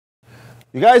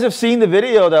You guys have seen the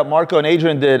video that Marco and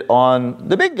Adrian did on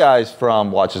the big guys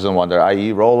from Watches and Wonder,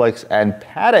 i.e. Rolex and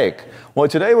Patek. Well,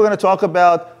 today we're going to talk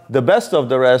about the best of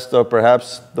the rest, or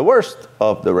perhaps the worst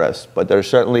of the rest. But there's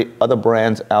certainly other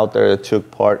brands out there that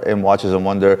took part in Watches and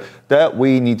Wonder that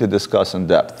we need to discuss in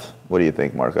depth. What do you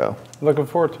think, Marco? Looking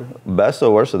forward to it. Best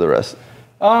or worst of the rest?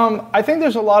 I think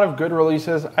there's a lot of good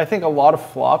releases. I think a lot of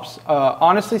flops.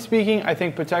 Honestly speaking, I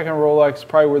think Patek and Rolex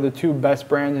probably were the two best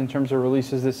brands in terms of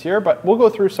releases this year. But we'll go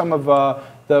through some of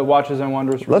the Watches and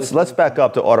Wonders. Let's back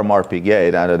up to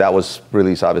𝗴𝗏𝗙𝗂𝗽. Now, that was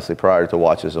released obviously prior to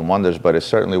Watches and Wonders, but it's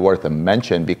certainly worth a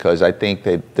mention because I think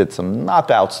they did some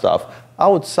knockout stuff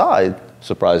outside,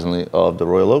 surprisingly, of the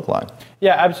Royal Oak line.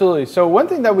 Yeah, absolutely. So one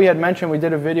thing that we had mentioned, we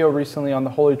did a video recently on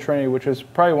the Holy Trinity, which is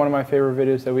probably one of my favorite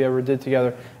videos that we ever did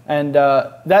together. And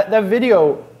that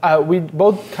video, we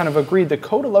both kind of agreed the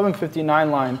Code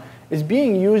 1159 line is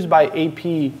being used by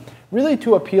AP really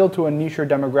to appeal to a niche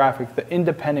demographic, the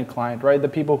independent client, right? The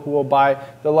people who will buy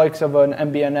the likes of an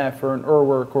MB&F or an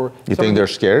𝗏𝗏 or... You think they're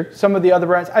scared? Some of the other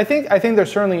brands. I think they're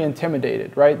certainly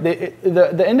intimidated, right?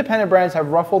 The independent brands have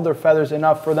ruffled their feathers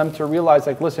enough for them to realize,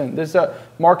 like, listen, this is a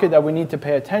market that we need to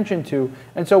pay attention to.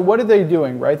 And so what are they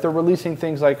doing, right? They're releasing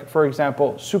things like, for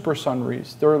example, super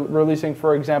sunries. They're releasing,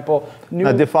 for example, new...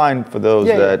 Now, define for those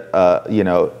that, you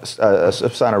know, a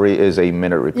sonnery is a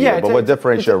minute repeater. But what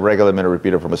differentiates a regular minute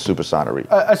repeater from a super sonnery?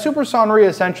 A super sonnery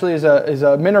essentially is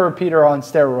a minute repeater on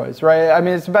steroids, right? I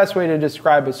mean, it's the best way to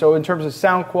describe it. So in terms of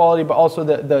sound quality, but also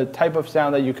the type of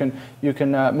sound that you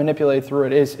can manipulate through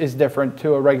it is different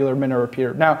to a regular minute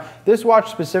repeater. Now, this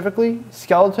watch specifically,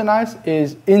 skeletonized,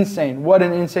 is insane. What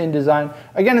an insane design.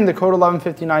 Again, in the Code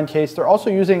 1159 case, they're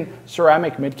also using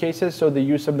ceramic mid cases, so the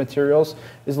use of materials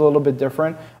is a little bit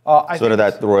different. Sort of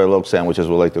that the Royal Oak sandwich, as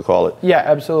we like to call it. Yeah,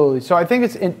 absolutely. So I think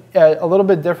it's a little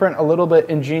bit different, a little bit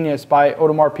ingenious by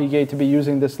𝗴𝗏𝗙𝗂𝗽 to be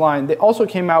using this line. They also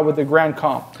came out with the Grand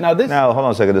Comp. Now, hold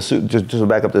on a second. Just to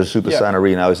back up to the Super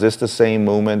Sonnery. Now, is this the same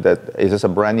movement is this a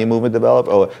brand new movement developed,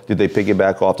 or did they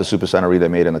piggyback off the Super Sonnery they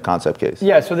made in the concept case?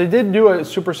 Yeah, so they did do a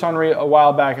Super Sonnery a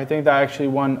while back. I think that actually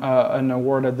won an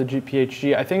award at the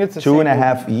GPHG. I think it's the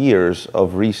 2.5 years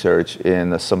of research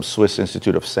in some Swiss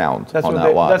Institute of Sound on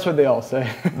that watch. That's what they all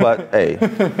say. But hey.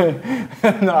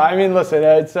 No, I mean, listen,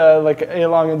 it's like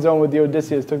𝗏 and zone with the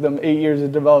Odysseus. Took them 8 years to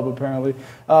develop, apparently.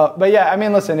 But yeah, I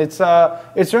mean, listen, it's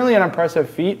certainly an impressive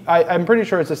feat. I'm pretty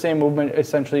sure it's the same movement,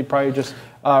 essentially, probably just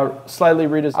slightly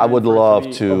redesigned. I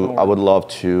would love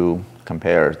to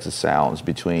compare the sounds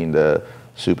between the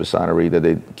Super Sonnery that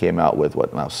they came out with,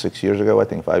 what now, 6 years ago, I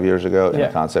think 5 years ago, in the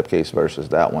concept case versus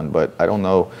that one. But I don't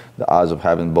know, the odds of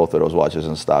having both of those watches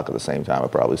in stock at the same time are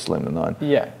probably slim to none.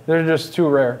 Yeah, they're just too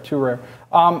rare, too rare.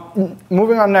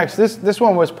 Moving on next, this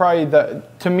one was probably,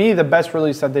 to me, the best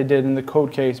release that they did in the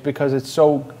Code case because it's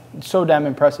so damn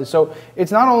impressive. So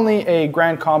it's not only a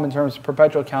Grand Comp in terms of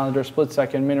perpetual calendar, split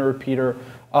second, minute repeater,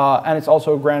 and it's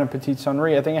also a Grand and Petite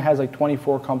Sonnerie. I think it has like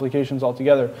 24 complications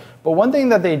altogether. But one thing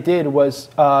that they did was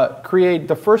create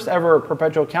the first ever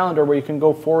perpetual calendar where you can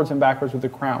go forwards and backwards with the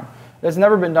crown. That's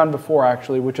never been done before,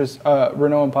 actually, which is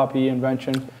Renaud and Papy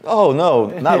invention. Oh,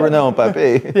 no, not Renaud and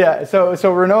Papy. Yeah,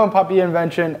 so Renaud and Papy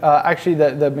invention, actually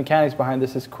the mechanics behind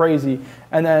this is crazy.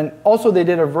 And then also they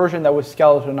did a version that was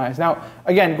skeletonized. Now,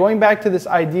 again, going back to this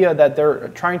idea that they're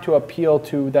trying to appeal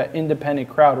to that independent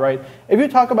crowd, right? If you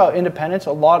talk about independence,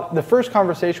 the first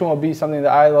conversation will be something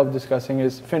that I love discussing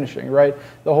is finishing, right?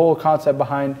 The whole concept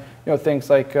behind, you know, things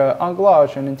like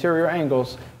anglage and interior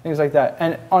angles, things like that.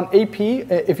 And on AP,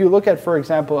 if you look at, for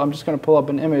example, I'm just going to pull up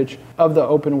an image of the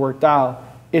open work dial.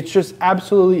 It's just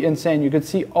absolutely insane. You could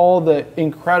see all the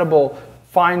incredible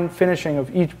fine finishing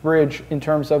of each bridge in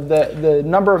terms of the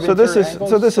number of interior angles.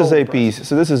 So this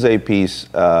is AP's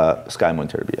SkyMoon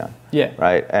tourbillon. Yeah.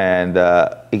 Right. And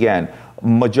again,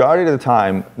 majority of the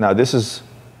time, now this is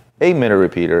a minute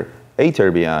repeater, a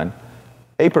tourbillon,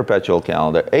 a perpetual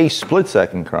calendar, a split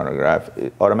second chronograph,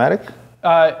 automatic.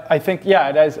 I think, yeah,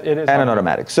 it is. And an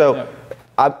automatic. So,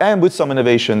 and with some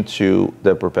innovation to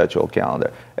the perpetual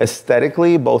calendar.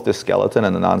 Aesthetically, both the skeleton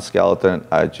and the non-skeleton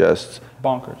are just...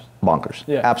 bonkers. Bonkers.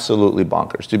 Yeah. Absolutely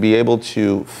bonkers. To be able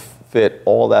to fit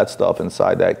all that stuff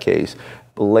inside that case,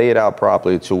 lay it out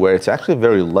properly to where it's actually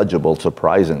very legible,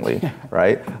 surprisingly,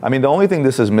 right? I mean, the only thing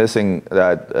this is missing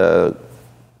that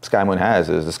SkyMoon has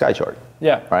is the sky chart.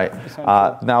 Yeah. Right?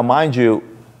 Now, mind you,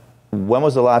 when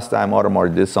was the last time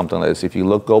Audemars did something like this? If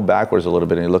you go backwards a little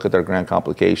bit and you look at their grand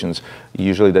complications,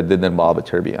 usually that didn't involve a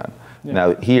tourbillon. Yeah.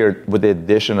 Now here, with the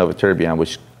addition of a tourbillon,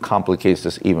 which complicates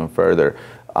this even further,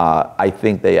 I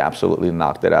think they absolutely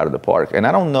knocked it out of the park. And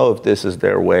I don't know if this is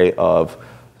their way of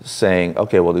saying,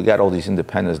 okay, well, we got all these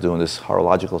independents doing this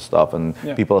horological stuff, and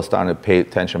people are starting to pay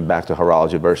attention back to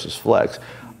horology versus flex.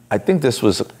 I think this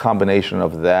was a combination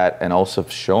of that and also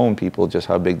showing people just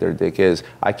how big their dick is.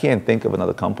 I can't think of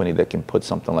another company that can put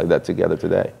something like that together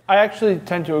today. I actually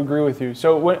tend to agree with you.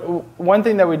 So one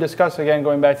thing that we discussed, again,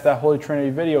 going back to that Holy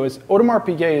Trinity video, is Audemars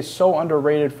Piguet is so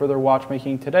underrated for their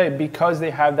watchmaking today because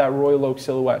they have that Royal Oak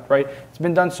silhouette, right? It's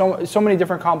been done, so many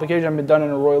different complications have been done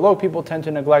in a Royal Oak. People tend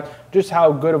to neglect just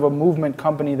how good of a movement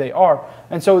company they are.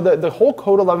 And so the whole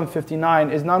Code 1159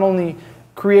 is not only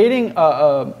creating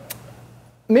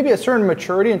maybe a certain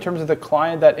maturity in terms of the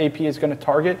client that AP is going to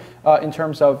target in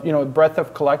terms of, you know, breadth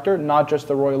of collector, not just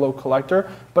the Royal Oak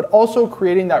collector, but also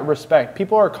creating that respect.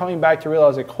 People are coming back to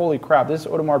realize, like, holy crap, this is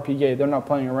Audemars Piguet. They're not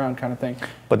playing around, kind of thing.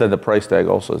 But then the price tag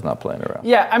also is not playing around.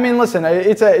 Yeah, I mean, listen,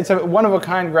 it's a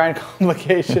one-of-a-kind grand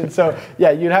complication. So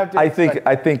yeah, you'd have to. I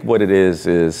think what it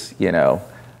is, you know,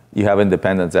 you have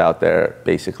independents out there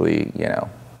basically, you know,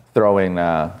 throwing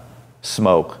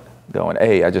smoke, going,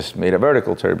 hey, I just made a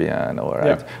vertical tourbillon,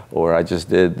 or I just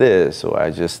did this, or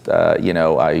I just, you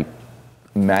know, I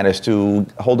managed to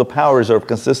hold the power reserve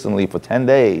consistently for 10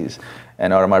 days.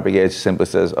 And Audemars Piguet simply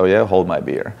says, oh yeah, hold my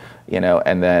beer, you know,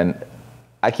 and then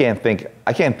I can't think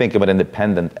of an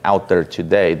independent out there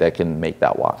today that can make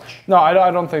that watch. No, I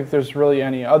don't think there's really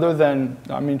any other than,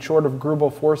 I mean, short of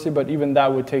Roubaix-Forsey, but even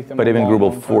that would take them. But even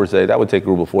Roubaix-Forsey, that would take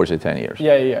Roubaix-Forsey 10 years.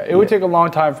 Yeah. It would take a long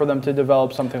time for them to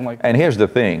develop something like that. And here's the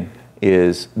thing: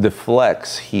 is the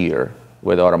flex here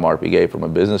with Audemars Piguet from a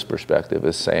business perspective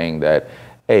is saying that,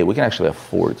 hey, we can actually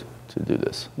afford to do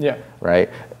this. Yeah. Right.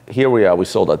 Here we are. We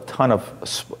sold a ton of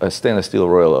stainless steel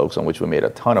Royal Oaks on which we made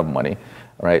a ton of money.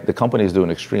 Right, the company is doing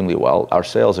extremely well. Our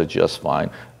sales are just fine.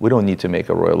 We don't need to make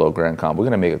a Royal Oak Grand Comp. We're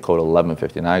going to make a Code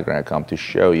 1159 Grand Comp to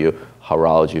show you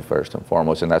horology first and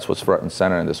foremost, and that's what's front and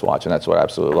center in this watch, and that's what I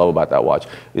absolutely love about that watch.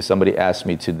 If somebody asked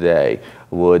me today,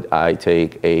 would I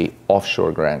take a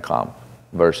offshore Grand Comp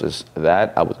versus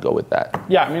that, I would go with that.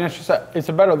 Yeah, I mean, it's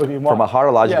a better looking watch. From a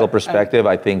horological perspective,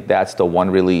 I think that's the one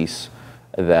release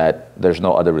that there's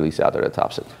no other release out there that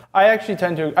tops it. I actually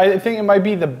I think it might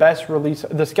be the best release.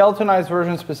 The skeletonized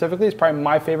version specifically is probably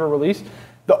my favorite release.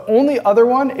 The only other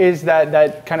one is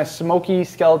that kind of smoky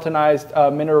skeletonized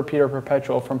minute repeater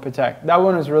perpetual from Patek. That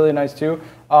one is really nice too.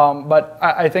 But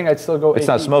I think I'd still go. It's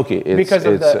not smoky. Because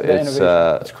of the innovation.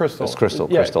 It's crystal. It's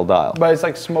crystal dial. But it's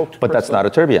like smoked. But crystal. that's not a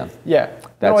tourbillon. Yeah.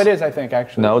 No, it is, I think,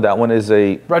 actually. No, that one is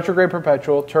a retrograde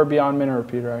perpetual tourbillon minute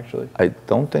repeater, actually. I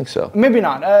don't think so. Maybe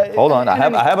not. Hold on, I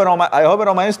have it on my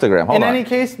Instagram. Hold on. In any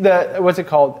case, what's it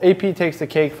called? AP takes the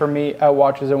cake for me at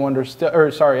Watches and Wonders.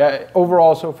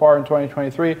 Overall so far in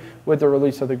 2023 with the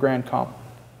release of the Grand Comp.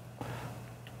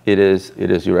 It is.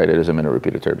 You're right. It is a minute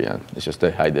repeater tourbillon. It's just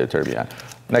a high tourbillon.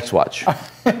 Next watch.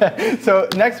 So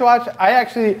next watch,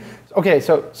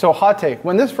 so hot take.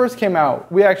 When this first came out,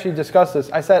 we actually discussed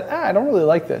this. I said, I don't really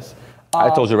like this.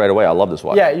 I told you right away, I love this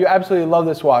watch. Yeah, you absolutely love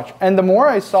this watch. And the more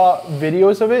I saw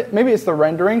videos of it, maybe it's the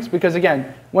renderings, because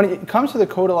again, when it comes to the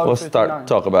Code 1159... Let's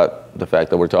talk about the fact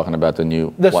that we're talking about the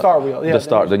new... Star Wheel. Yeah,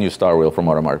 the new Star Wheel from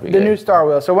Audemars Piguet. The new Star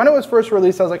Wheel. So when it was first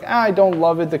released, I was like, I don't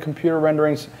love it. The computer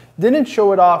renderings didn't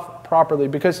show it off properly,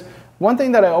 because one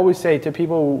thing that I always say to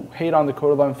people who hate on the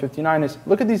Code 1159 is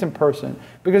look at these in person,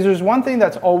 because there's one thing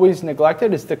that's always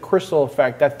neglected is the crystal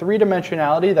effect, that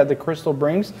three-dimensionality that the crystal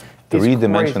brings.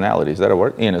 Three-dimensionality, is that a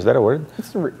word? Ian, is that a word?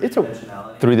 It's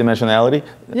a three-dimensionality?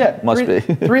 Yeah, must be.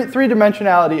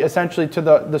 Three-dimensionality essentially to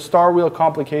the Star Wheel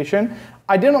complication.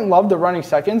 I didn't love the running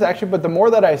seconds actually, but the more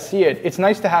that I see it, it's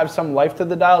nice to have some life to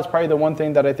the dial. It's probably the one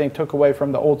thing that I think took away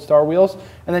from the old Star Wheels.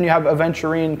 And then you have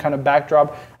Aventurine kind of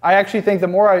backdrop. I actually think the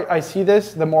more I see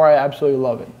this, the more I absolutely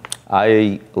love it.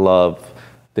 I love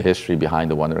the history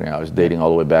behind the Wandering Hours, dating all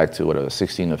the way back to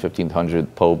 16 or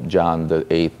 1500, Pope John the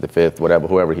 8th, the 5th,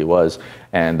 whoever he was,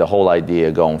 and the whole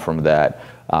idea going from that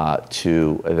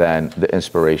to then the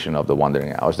inspiration of the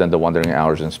Wandering Hours, then the Wandering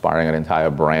Hours inspiring an entire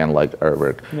brand like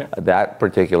𝗏𝗏. Yeah. That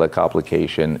particular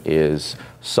complication is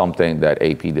something that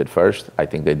AP did first. I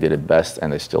think they did it best,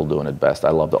 and they're still doing it best.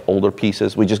 I love the older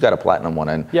pieces. We just got a platinum one,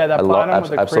 and yeah, that platinum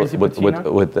with the crazy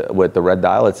patina. with the red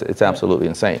dial, it's absolutely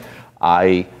insane.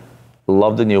 I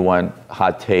love the new one.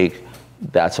 Hot take.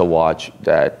 That's a watch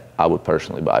that I would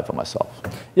personally buy for myself.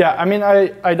 Yeah, I mean,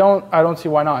 I don't see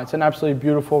why not. It's an absolutely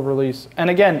beautiful release. And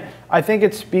again, I think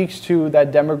it speaks to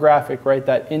that demographic, right?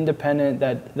 That independent,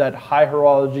 that high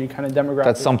horology kind of demographic.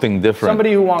 That's something different.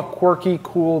 Somebody who wants quirky,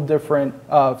 cool, different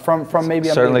from maybe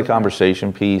a certainly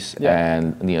conversation piece, yeah.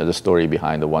 And the story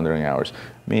behind the Wandering Hours.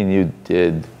 Me and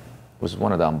you was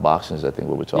one of the unboxings, I think,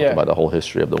 where we talked about the whole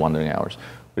history of the Wandering Hours.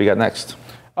 What do you got next?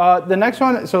 The next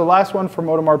one, so the last one from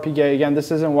𝗴𝗿𝗲𝗆, again,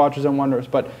 this isn't Watches and Wonders,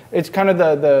 but it's kind of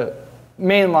the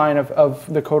main line of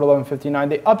the 𝗏1159.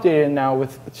 They updated it now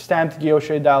with stamped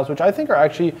guilloche dials, which I think are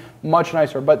actually much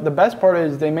nicer. But the best part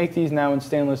is they make these now in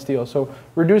stainless steel, so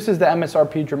reduces the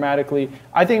MSRP dramatically.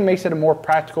 I think it makes it a more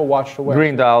practical watch to wear.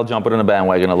 Green dial, jumping in the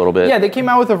bandwagon a little bit. Yeah, they came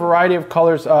out with a variety of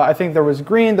colors. I think there was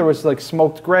green, there was like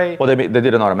smoked gray. Well, they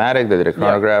did an automatic, they did a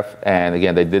chronograph, and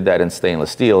again, they did that in stainless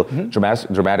steel,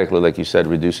 dramatically, like you said,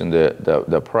 reducing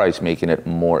the price, making it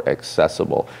more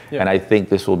accessible. And I think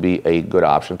this will be a good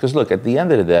option. Because look, at the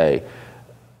end of the day,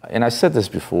 and I said this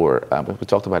before, but we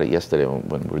talked about it yesterday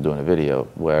when we were doing a video,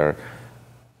 where,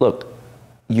 look,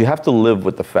 you have to live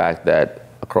with the fact that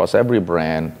across every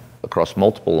brand, across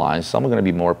multiple lines, some are going to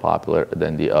be more popular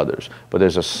than the others. But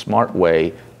there's a smart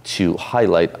way to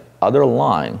highlight other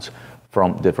lines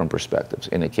from different perspectives.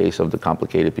 In the case of the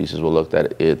complicated pieces we looked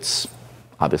at, it's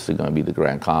obviously going to be the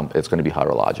Grand Comp, it's going to be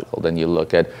horological. Then you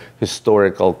look at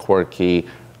historical, quirky,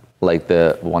 like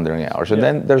the Wandering Hours. And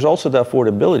then there's also the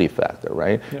affordability factor,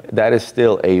 right? That is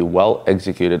still a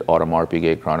well-executed Audemars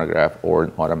Piguet chronograph or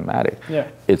an automatic.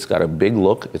 It's got a big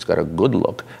look, it's got a good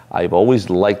look. I've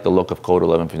always liked the look of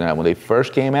𝗏1159. When they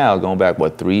first came out, going back,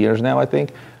 what, 3 years now, I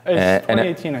think? It's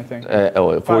 2018, I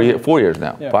think. 4 years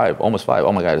now, almost five.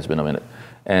 Oh my God, it's been a minute.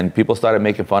 And people started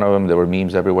making fun of him. There were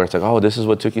memes everywhere. It's like, oh, this is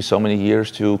what took you so many years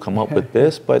to come up with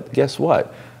this. But guess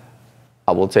what?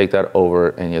 I will take that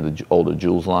over any of the older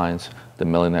Jules lines, the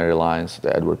Millenary lines,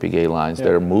 the Edward Piguet lines.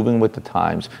 They're moving with the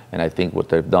times, and I think what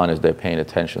they've done is they're paying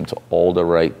attention to all the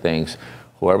right things.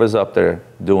 Whoever's up there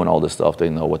doing all this stuff, they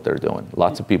know what they're doing.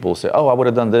 Lots of people say, oh, I would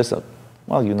have done this.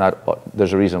 Well, you're not.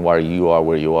 There's a reason why you are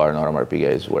where you are, and Audemars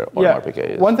Piguet is where Audemars Piguet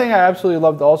is. One thing I absolutely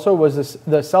loved also was this,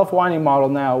 the self-winding model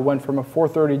now went from a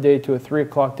 4:30 date to a 3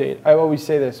 o'clock date. I always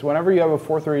say this, whenever you have a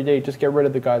 4:30 date, just get rid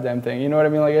of the goddamn thing. You know what I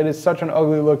mean? Like, it is such an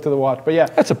ugly look to the watch. But yeah.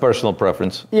 That's a personal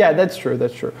preference. Yeah, that's true,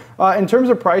 that's true. In terms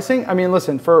of pricing, I mean,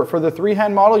 listen, for the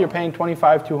three-hand model, you're paying 200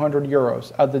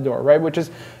 euros out the door, right? Which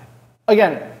is,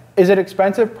 again, is it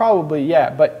expensive? Probably, yeah,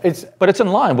 but it's in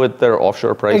line with their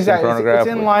offshore pricing chronograph.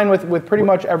 It's in line with pretty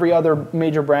much every other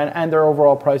major brand and their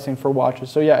overall pricing for watches.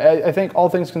 So yeah, I think all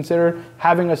things considered,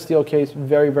 having a steel case,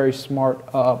 very, very smart,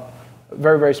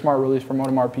 very, very smart release from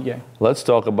Audemars Piguet. Let's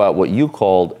talk about what you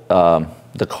called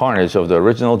the carnage of the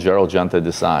original Gerald Genta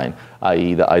design,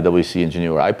 i.e. the IWC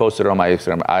Engineer. I posted it on my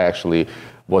Instagram. I actually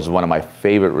was one of my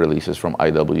favorite releases from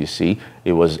IWC.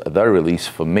 It was the release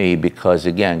for me because,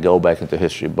 again, go back into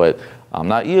history. But I'm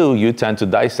not you. You tend to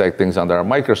dissect things under a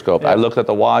microscope. I looked at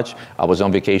the watch. I was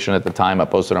on vacation at the time. I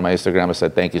posted on my Instagram. I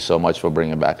said, thank you so much for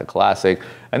bringing back a classic.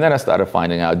 And then I started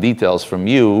finding out details from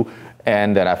you.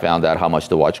 And then I found out how much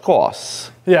the watch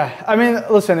costs. Yeah, I mean,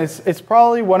 listen, it's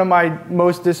probably one of my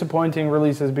most disappointing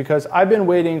releases because I've been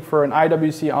waiting for an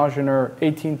IWC Ingenieur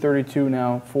 1832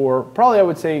 now for probably, I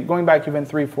would say, going back even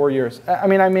 3-4 years. I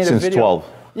mean, I made a video. Since 12.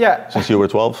 Yeah. Since you were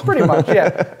 12? Pretty much,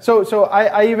 yeah. So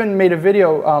I even made a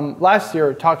video last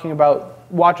year talking about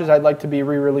watches I'd like to be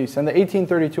re-released, and the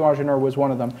 1832 Ingenieur was one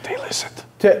of them. They listened.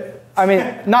 I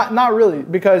mean, not really,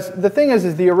 because the thing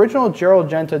is the original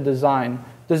Gerald Genta design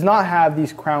does not have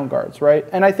these crown guards, right?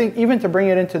 And I think even to bring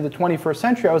it into the 21st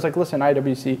century, I was like, listen,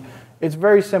 IWC, it's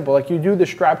very simple. Like, you do the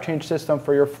strap change system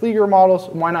for your Flieger models,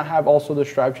 why not have also the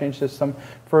strap change system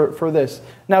for this?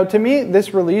 Now, to me,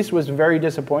 this release was very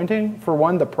disappointing. For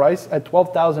one, the price at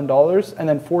 $12,000 and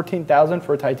then $14,000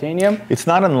 for titanium. It's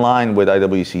not in line with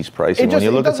IWC's pricing. When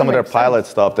you look at some of their pilot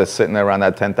stuff that's sitting around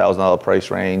that $10,000 price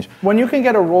range. When you can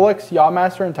get a Rolex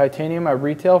Yachtmaster in titanium at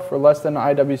retail for less than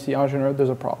an IWC Ingenieur, there's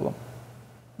a problem.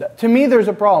 To me, there's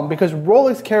a problem because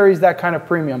Rolex carries that kind of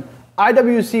premium.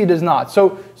 IWC does not.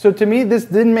 So to me, this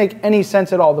didn't make any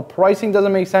sense at all. The pricing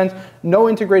doesn't make sense. No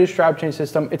integrated strap chain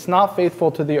system. It's not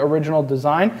faithful to the original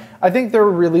design. I think they're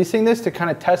releasing this to kind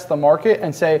of test the market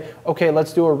and say, okay,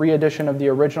 let's do a re-edition of the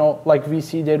original like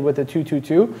VC did with the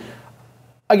 222.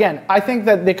 Again, I think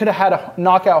that they could have had a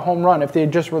knockout home run if they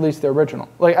had just released the original.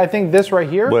 Like, I think this right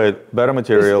here, with better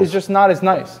materials, is just not as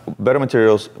nice. Better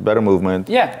materials, better movement,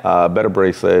 better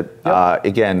bracelet.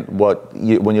 Again,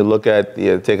 when you look at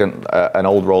take an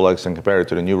old Rolex and compare it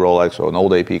to the new Rolex, or an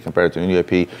old AP compared to the new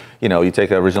AP, you take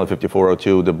the original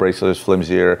 5402, the bracelet is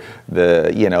flimsier,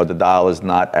 the dial is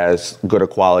not as good a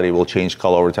quality, will change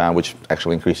color over time, which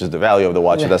actually increases the value of the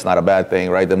watch. So that's not a bad thing,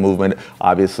 right? The movement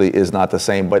obviously is not the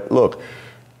same, but look.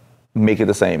 Make it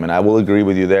the same, and I will agree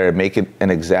with you there. Make it an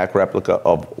exact replica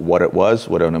of what it was,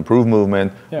 with an improved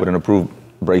movement, with an improved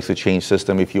bracelet change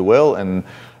system, if you will. And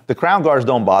The crown guards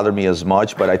don't bother me as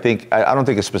much, but I don't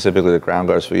think it's specifically the crown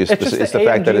guards for you. It's just the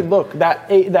fact that look,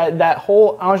 that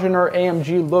whole Ingenieur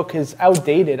AMG look is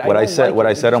outdated. What I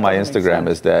said on my Instagram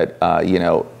is that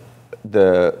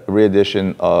the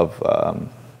re-edition of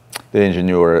the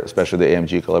Ingenieur, especially the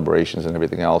AMG collaborations and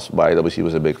everything else by 𝗙𝗏𝗎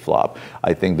was a big flop.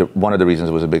 I think one of the reasons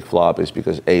it was a big flop is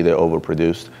because A, they're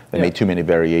overproduced. They made too many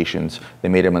variations. They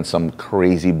made them in some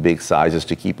crazy big sizes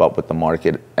to keep up with the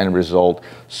market. End result,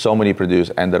 so many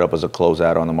produced ended up as a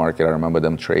closeout on the market. I remember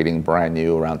them trading brand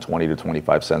new around 20 to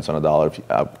 25 cents on a dollar.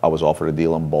 I was offered a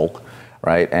deal in bulk,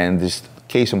 right? And this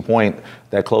case in point,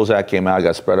 that closeout came out,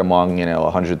 got spread among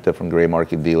 100 different gray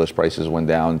market dealers. Prices went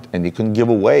down, and you couldn't give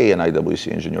away an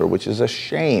IWC Ingenieur, which is a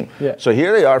shame. Yeah. So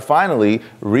here they are, finally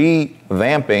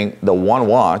revamping the one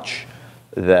watch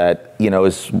that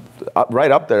is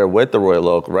right up there with the Royal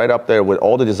Oak, right up there with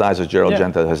all the designs that Gerald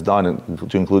Genta has done,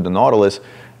 to include the Nautilus.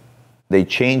 They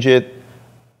change it.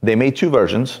 They made two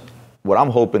versions. What I'm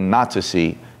hoping not to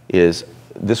see is,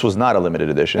 this was not a limited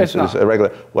edition. It's a regular.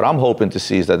 What I'm hoping to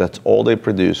see is that that's all they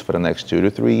produce for the next 2 to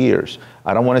 3 years.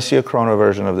 I don't want to see a chrono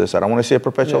version of this. I don't want to see a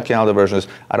perpetual calendar version of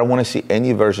this. I don't want to see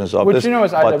any versions of this. Is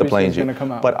IWC is going to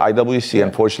come out. But IWC,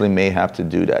 unfortunately, may have to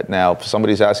do that. Now, if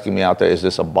somebody's asking me out there, is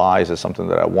this a buy? Is this something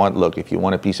that I want? Look, if you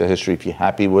want a piece of history, if you're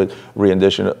happy with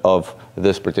re-edition of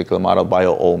this particular model, by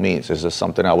all means. Is this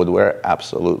something I would wear?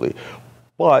 Absolutely.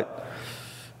 But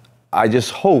I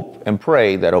just hope and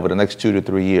pray that over the next 2 to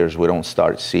 3 years, we don't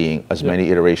start seeing as many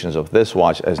iterations of this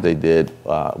watch as they did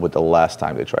with the last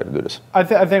time they tried to do this. I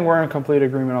think we're in complete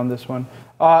agreement on this one.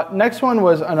 Next one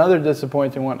was another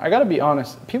disappointing one. I got to be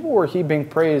honest. People were heaping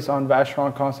praise on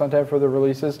Vacheron Constantin for the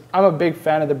releases. I'm a big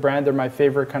fan of the brand. They're my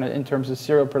favorite kind of in terms of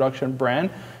serial production brand.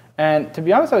 And to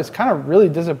be honest, I was kind of really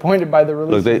disappointed by the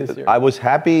release this year. I was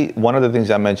happy. One of the things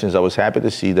I mentioned is I was happy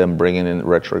to see them bringing in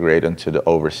retrograde into the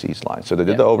overseas line. So they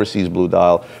did the overseas blue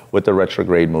dial with the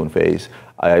retrograde moon phase.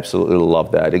 I absolutely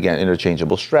love that. Again,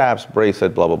 interchangeable straps,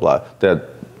 bracelet, blah, blah, blah. The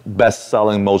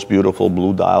best-selling, most beautiful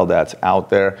blue dial that's out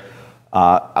there.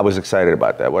 I was excited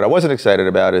about that. What I wasn't excited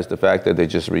about is the fact that they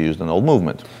just reused an old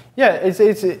movement. Yeah,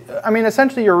 I mean,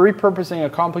 essentially you're repurposing a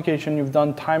complication you've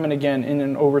done time and again in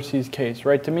an overseas case,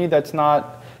 right? To me, that's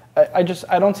not, I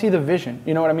don't see the vision.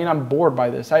 You know what I mean? I'm bored by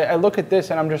this. I look at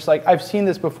this and I'm just like, I've seen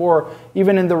this before,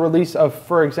 even in the release of,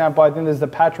 for example, I think there's the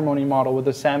Patrimony model with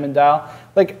the salmon dial.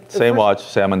 Like same watch,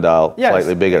 salmon dial,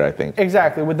 slightly bigger, I think.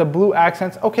 Exactly, with the blue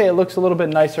accents. Okay, it looks a little bit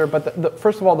nicer, but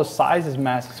first of all, the size is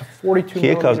massive. It's a 42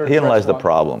 millimeter. Here lies the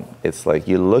problem. It's like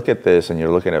you look at this and you're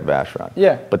looking at Vacheron.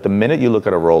 Yeah. But the minute you look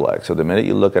at a Rolex, or the minute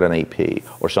you look at an AP,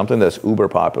 or something that's uber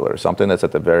popular, something that's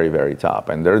at the very, very top,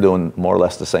 and they're doing more or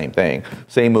less the same thing,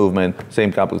 same movement,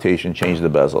 same complication, change the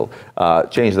bezel,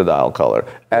 change the dial color,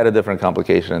 add a different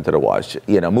complication into the watch,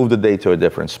 move the date to a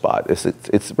different spot.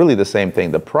 It's really the same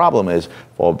thing. The problem is,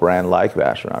 for a brand like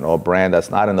Vacheron, or a brand that's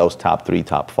not in those top 3,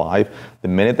 top 5, the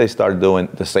minute they start doing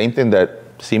the same thing that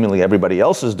seemingly everybody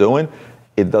else is doing,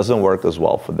 it doesn't work as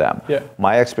well for them. Yeah.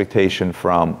 My expectation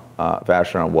from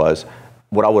Vacheron was,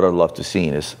 what I would have loved to see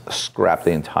is scrap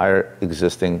the entire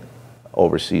existing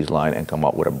overseas line and come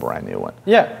up with a brand new one.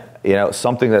 Yeah.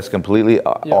 Something that's completely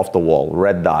off the wall.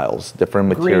 Red dials, different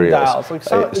materials. Green dials.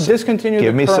 Like discontinue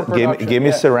give me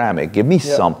production. ceramic. Give me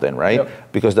something, right?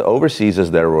 Because the overseas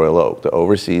is their Royal Oak. The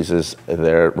overseas is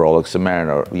their Rolex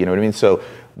Submariner. You know what I mean? So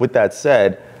with that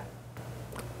said,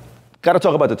 got to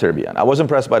talk about the Tourbillon. I was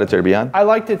impressed by the Tourbillon. I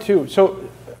liked it too. So,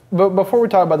 but before we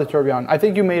talk about the Tourbillon, I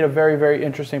think you made a very, very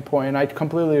interesting point, and I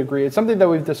completely agree. It's something that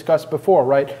we've discussed before,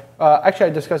 right? Actually, I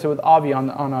discussed it with Avi on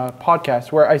a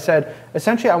podcast where I said,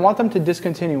 essentially, I want them to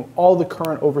discontinue all the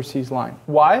current overseas line.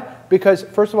 Why? Because,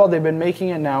 first of all, they've been making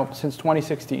it now since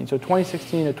 2016. So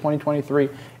 2016 to 2023,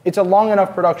 it's a long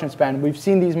enough production span. We've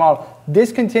seen these models.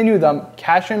 Discontinue them,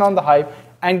 cash in on the hype,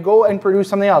 and go and produce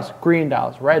something else. Green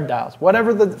dials, red dials,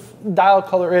 whatever the dial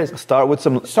color is. Start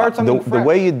something fresh. The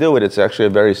way you do it, it's actually a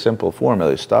very simple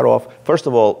formula. You start off, first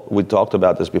of all, we talked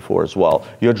about this before as well.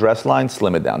 Your dress line,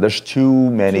 slim it down. There's too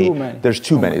many. There's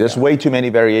too many. There's way too many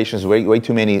variations, way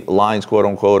too many lines, quote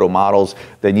unquote, or models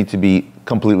that need to be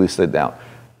completely slid down.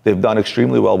 They've done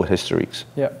extremely well with historiques.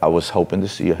 Yeah. I was hoping to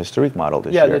see a historique model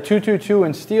this year. Yeah, the 222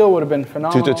 in steel would have been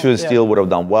phenomenal. 222 in steel would have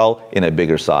done well in a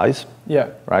bigger size.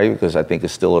 Yeah. Right? Because I think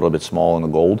it's still a little bit small in the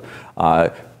gold.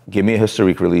 Give me a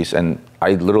historique release, and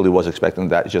I literally was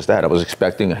expecting just that. I was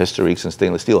expecting a historiques in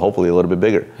stainless steel, hopefully a little bit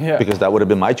bigger. Yeah. Because that would have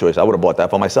been my choice. I would have bought that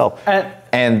for myself.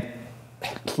 And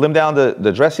slim down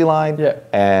the dressy line. Yeah.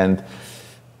 And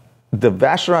the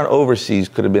Vacheron overseas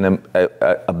could have been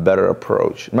a better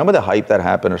approach. Remember the hype that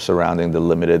happened surrounding the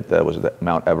limited, was the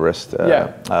Mount Everest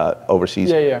overseas?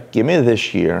 Yeah. Give me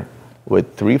this year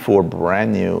with 3-4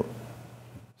 brand new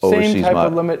overseas Same type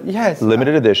of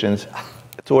limited editions.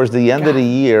 Towards the end of the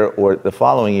year or the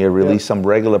following year, release some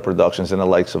regular productions and the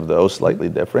likes of those, slightly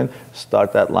different.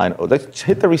 Start that line. Let's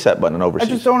hit the reset button overseas.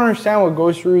 I just don't understand what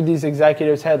goes through these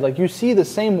executives' head. Like, you see the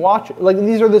same watch, like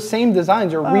these are the same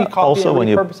designs. You're recopying. Also, when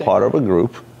you're part of a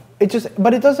group,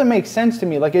 but it doesn't make sense to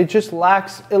me. Like, it just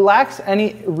lacks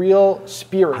any real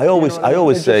spirit. I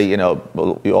always say, you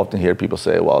often hear people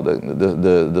say, well,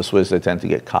 the Swiss, they tend to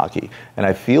get cocky, and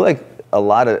I feel like a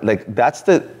lot of, like, that's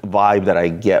the vibe that I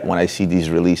get when I see these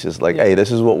releases. Like, hey, this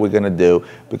is what we're gonna do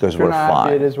because we're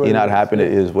fine. You're not happy, it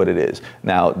is what it is.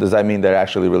 Now, does that mean they're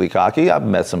actually really cocky? I've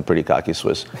met some pretty cocky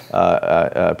Swiss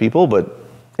people, but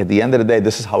at the end of the day,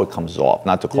 this is how it comes off,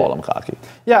 not to call them cocky.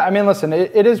 Yeah, I mean, listen,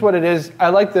 it is what it is. I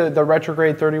like the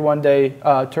retrograde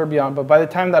 31-day tourbillon, but by the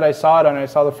time that I saw it and I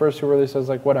saw the first two releases, I was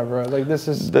like, whatever. Like, this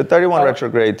is... The 31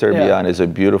 retrograde tourbillon is a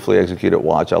beautifully executed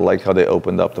watch. I like how they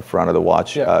opened up the front of the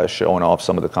watch, showing off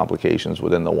some of the complications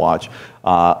within the watch.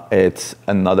 It's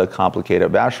another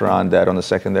complicated Vacheron that on the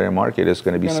secondary market is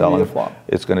going to be selling.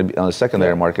 It's going to be on the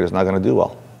secondary market. It's not going to do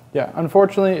well. Yeah,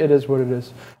 unfortunately, it is what it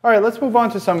is. All right, let's move on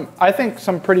to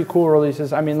some pretty cool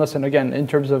releases. I mean, listen, again, in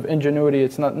terms of ingenuity,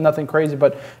 it's nothing crazy,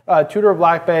 but Tudor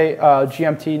Black Bay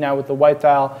GMT now with the white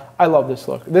dial. I love this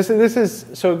look. This is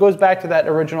so it goes back to that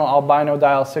original albino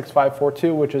dial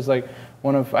 6542, which is like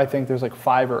one of, I think there's like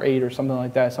 5 or 8 or something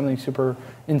like that, something super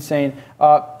insane.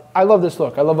 I love this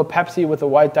look. I love a Pepsi with a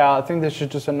white dial. I think this is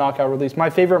just a knockout release. My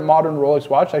favorite modern Rolex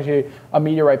watch, actually, a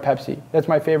Meteorite Pepsi. That's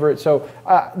my favorite. So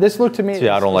this look to me,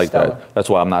 I don't like that. That's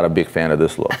why I'm not a big fan of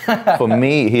this look. For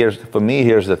me, here's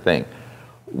the thing.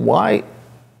 Why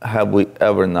have we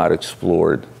ever not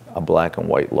explored a black and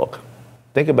white look?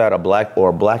 Think about a black or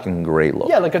a black and gray look.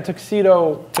 Yeah, like a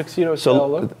tuxedo style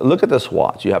look. Look at this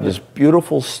watch. You have this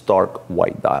beautiful stark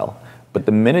white dial, but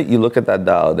the minute you look at that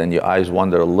dial, then your eyes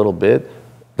wander a little bit.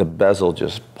 The bezel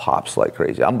just pops like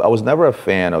crazy. I was never a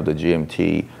fan of the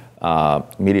GMT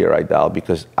Meteorite dial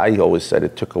because I always said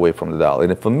it took away from the dial.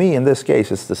 And for me, in this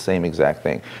case, it's the same exact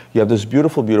thing. You have this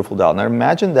beautiful, beautiful dial. Now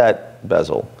imagine that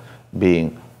bezel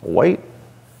being white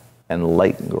and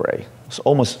light gray. It's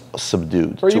almost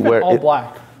subdued. Or even all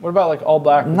black. What about like all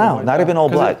black? No, not even all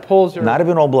black. Not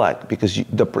even all black, because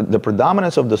the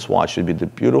predominance of this watch should be the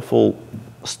beautiful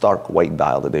stark white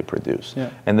dial that they produce.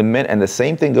 Yeah. And the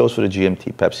same thing goes for the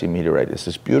GMT Pepsi Meteorite. It's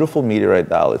this beautiful Meteorite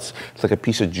dial. It's like a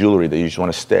piece of jewelry that you just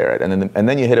want to stare at. And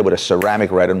then you hit it with a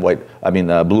ceramic red and white,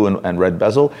 blue and red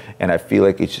bezel, and I feel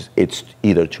like it's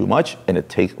either too much and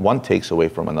one takes away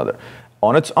from another.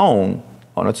 On its own,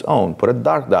 put a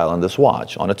dark dial on this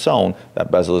watch. On its own, that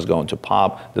bezel is going to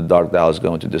pop, the dark dial is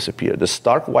going to disappear. The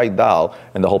stark white dial,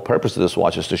 and the whole purpose of this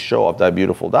watch is to show off that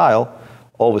beautiful dial,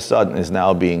 all of a sudden is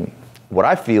now being, what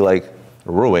I feel like,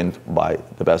 ruined by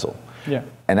the bezel. Yeah.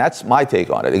 And that's my take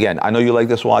on it. Again, I know you like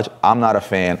this watch. I'm not a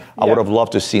fan. I would have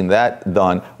loved to have seen that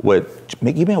done with,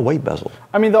 give me a white bezel.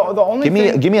 I mean, the only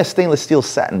give me a stainless steel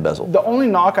satin bezel. The only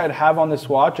knock I'd have on this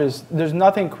watch is there's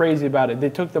nothing crazy about it. They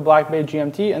took the Black Bay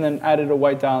GMT and then added a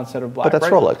white dial instead of black. But that's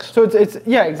Rolex. So it's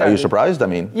yeah, exactly. Are you surprised? I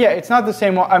mean, yeah, it's not the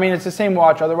same. I mean, it's the same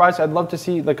watch. Otherwise, I'd love to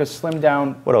see like a slim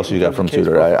down. What else you got from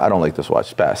Tudor? I don't like this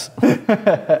watch. Pass.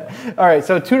 All right,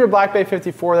 so Tudor Black Bay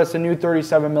 54. That's the new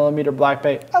 37mm Black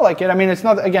Bay. I like it. I mean, it's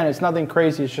nothing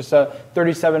crazy. It's just a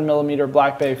 37mm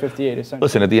Black Bay 58. Essentially.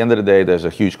 Listen, at the end of the day, there's a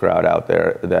huge crowd out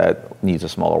there that needs a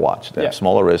smaller watch. They have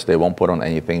smaller wrists. They won't put on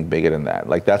anything bigger than that.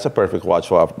 Like, that's a perfect watch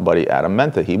for our buddy Adam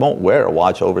Menta. He won't wear a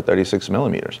watch over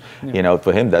 36mm. Yeah. You know,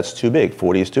 for him, that's too big.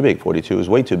 40 is too big. 42 is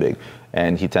way too big.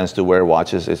 And he tends to wear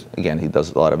watches. Again, he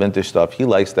does a lot of vintage stuff. He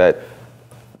likes that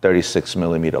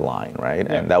 36mm line, right?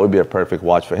 Yeah. And that would be a perfect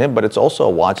watch for him, but it's also a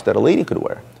watch that a lady could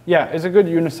wear. Yeah, it's a good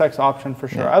unisex option for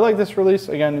sure. Yeah. I like this release.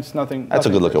 Again, it's nothing. That's a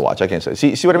good looking watch, I can't say.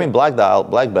 See what I mean? Black dial,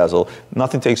 black bezel,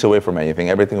 nothing takes away from anything.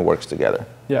 Everything works together.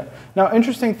 Yeah. Now,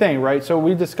 interesting thing, right? So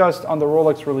we discussed on the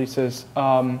Rolex releases,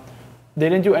 they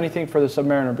didn't do anything for the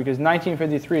Submariner because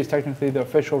 1953 is technically the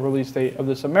official release date of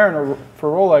the Submariner for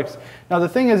Rolex. Now, the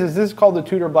thing is this is called the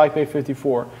Tudor Black Bay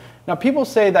 54. Now, people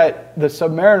say that the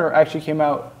Submariner actually came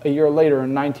out a year later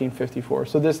in 1954.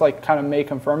 So this like kind of may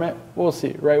confirm it. We'll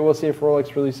see, right? We'll see if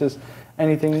Rolex releases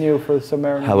anything new for the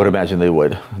Submariner. I would imagine they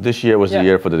would. This year was the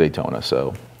year for the Daytona,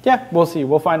 so. Yeah, we'll see.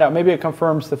 We'll find out. Maybe it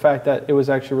confirms the fact that it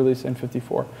was actually released in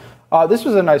 54. This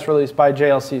was a nice release by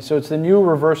JLC. So it's the new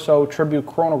Reverso Tribute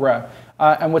Chronograph.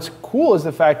 And what's cool is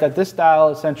the fact that this dial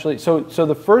essentially, so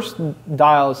the first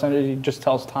dial essentially just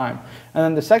tells time. And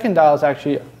then the second dial is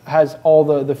actually has all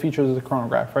the features of the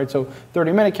chronograph, right? So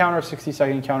 30-minute counter,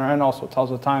 60-second counter, and also tells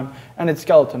the time, and it's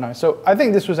skeletonized. So I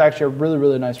think this was actually a really,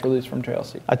 really nice release from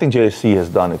JLC. I think JLC has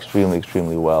done extremely,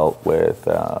 extremely well with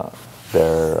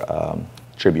their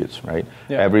tributes, right?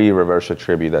 Yeah. Every reverso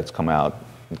tribute that's come out,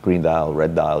 green dial,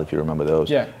 red dial, if you remember those.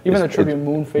 Yeah, even the tribute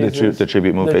moon phases. The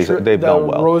tribute moon phases, they've done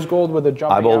well. Rose gold with a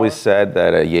jumping I've always said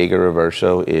that a Jaeger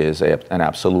reverso is an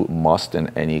absolute must in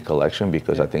any collection,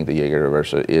 because I think the Jaeger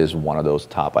reverso is one of those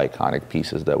top iconic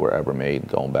pieces that were ever made,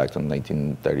 going back to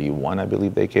 1931, I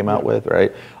believe they came out with,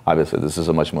 right? Obviously, this is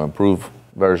a much more improved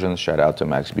version. Shout out to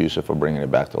Max Buser for bringing it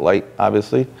back to light,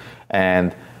 obviously.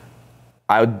 And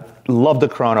I love the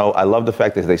chrono. I love the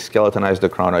fact that they skeletonized the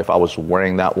chrono. If I was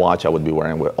wearing that watch, I would be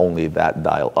wearing with only that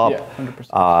dial up. Yeah,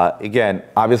 100%. Again,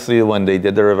 obviously, when they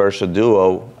did the Reverso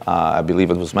Duo, I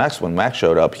believe it was Max. When Max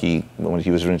showed up, when he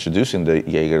was introducing the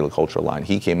Jaeger Culture line,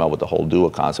 he came up with the whole Duo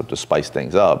concept to spice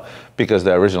things up, because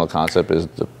the original concept is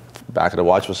the back of the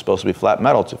watch was supposed to be flat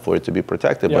metal for it to be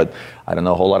protected. Yeah. But I don't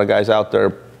know a whole lot of guys out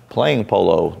there playing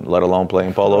polo, let alone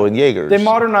playing polo in Jaegers. They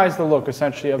modernized the look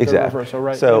essentially of the Reverso,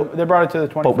 right? So they brought it to the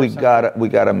 21st But we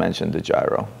gotta mention the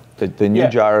gyro. The new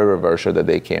gyro reverso that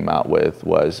they came out with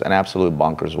was an absolute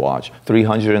bonkers watch.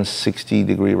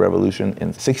 360-degree revolution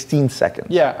in 16 seconds.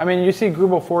 Yeah, I mean, you see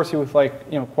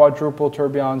𝗙𝗿𝗲𝗄𝗏 with quadruple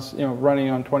tourbillons,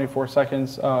 running on 24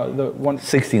 seconds.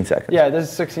 16 seconds. Yeah, this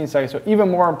is 16 seconds, so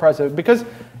even more impressive, because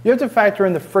you have to factor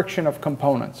in the friction of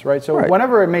components, right? So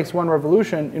whenever it makes one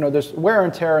revolution, there's wear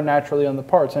and tear naturally on the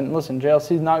parts. And listen,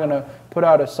 JLC is not going to put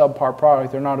out a subpar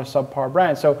product. They're not a subpar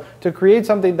brand. So to create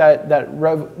something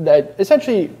that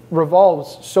essentially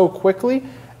revolves so quickly,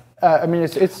 I mean,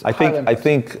 it's I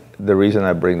think the reason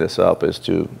I bring this up is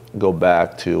to go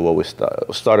back to what we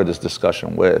started this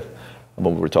discussion with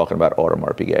when we were talking about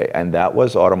Audemars Piguet, and that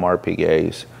was Audemars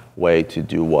Piguet's way to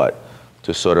do what?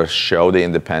 To sort of show the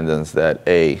independents that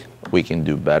we can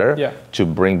do better. To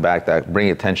bring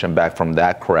attention back from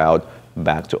that crowd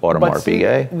back to Audemars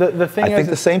Piguet. I think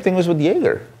the same thing was with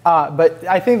Jaeger. But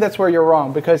I think that's where you're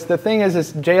wrong, because the thing is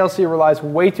JLC relies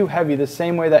way too heavy, the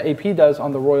same way that AP does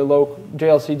on the Royal Oak,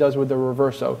 JLC does with the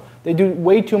Reverso. They do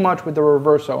way too much with the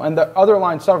Reverso, and the other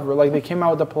lines suffer. Like they came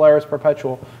out with the Polaris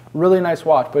Perpetual, really nice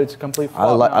watch, but it's a complete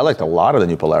flop. I liked a lot of the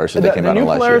new Polarises that came out last year.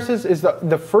 The new Polaris is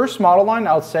the first model line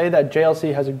I'll say that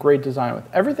JLC has a great design with.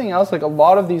 Everything else, like a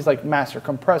lot of these like master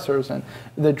compressors and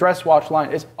the dress watch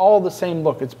line, it's all the same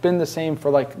look. It's been the same for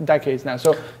like decades now.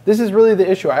 So this is really the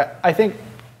issue. I think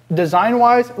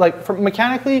design-wise, like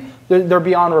mechanically, they're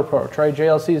beyond reproach, right?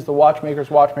 JLC is the watchmaker's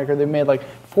watchmaker. They've made like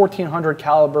 1,400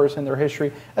 calibers in their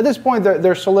history. At this point,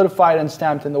 they're solidified and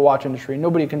stamped in the watch industry.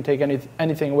 Nobody can take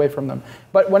anything away from them.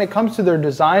 But when it comes to their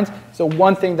designs, it's the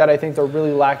one thing that I think they're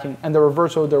really lacking. And the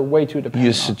Reverso, they're way too dependent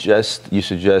on. You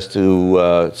suggest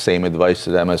to same advice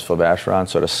to them as for Vacheron,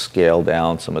 sort of scale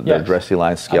down some of their dressy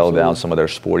lines, scale down some of their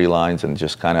sporty lines, and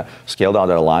just kind of scale down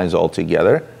their lines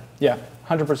altogether. Yeah.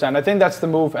 100%. I think that's the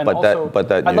move, and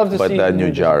that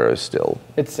new gyro is still.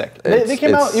 It's sick. They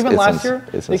came out even last year.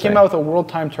 They came out with a world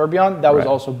time tourbillon that was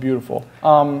also beautiful.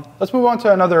 Let's move on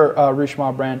to another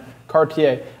Richemont brand,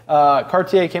 Cartier.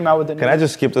 Cartier came out with the new... Can I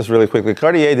just skip this really quickly?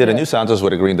 Cartier did a new Santos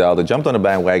with a green dial. They jumped on a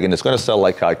bandwagon. It's going to sell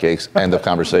like hotcakes. End of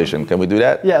conversation. Can we do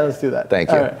that? Yeah, let's do that.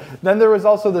 Thank you. Right. Then there was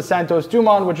also the Santos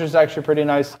Dumont, which is actually pretty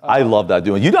nice. I love that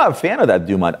Dumont. You're not a fan of that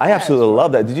Dumont. I absolutely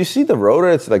love that. Did you see the rotor?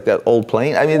 It's like that old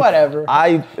plane. I mean, whatever.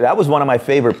 That was one of my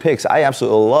favorite picks. I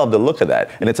absolutely love the look of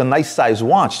that. And it's a nice size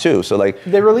watch, too. So like...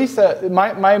 They released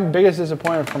my biggest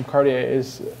disappointment from Cartier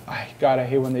is, God, I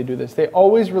hate when they do this. They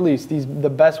always release the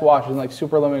best watches in like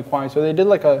super limited quantity. So they did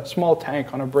like a small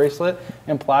tank on a bracelet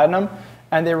in platinum,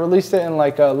 and they released it in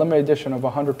like a limited edition of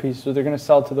 100 pieces. So they're going to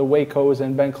sell to the Wadecos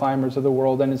and Ben Climbers of the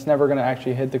world, and it's never going to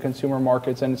actually hit the consumer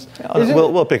markets. And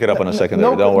we'll pick it up in a second.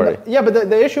 Don't worry. Yeah, but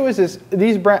the issue is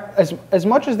these brands, as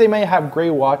much as they may have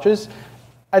great watches,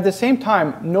 at the same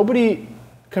time, nobody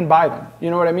can buy them.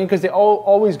 You know what I mean? Because they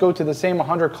always go to the same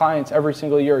 100 clients every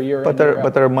single year.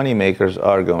 But their money makers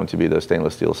are going to be the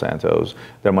stainless steel Santos.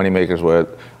 Their money makers were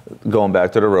going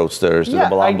back to the Roadsters, to the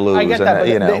Ballon Blues, I get that,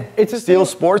 and it's steel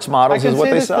sports models is what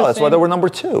they sell. That's why they were number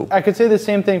 2. I could say the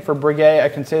same thing for Breguet. I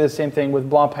can say the same thing with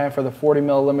Blancpain for the 40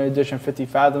 mil limited edition 50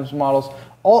 fathoms models.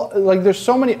 There's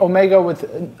so many Omega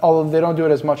although they don't do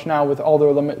it as much now with all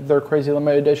their crazy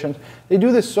limited editions. They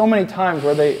do this so many times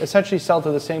where they essentially sell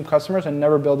to the same customers and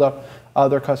never build up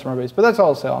their customer base. But that's all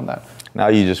I'll say on that. Now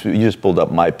you just pulled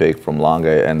up my pick from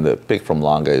𝗙𝗰𝗲𝗯𝗍, and the pick from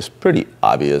𝗙𝗰𝗲𝗯𝗍 is pretty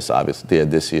obvious. Obviously, the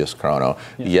Odysseus chrono.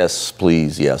 Yeah. Yes,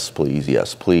 please. Yes, please.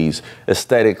 Yes, please.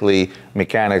 Aesthetically,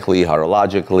 mechanically,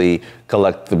 horologically,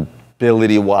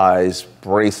 collectability-wise,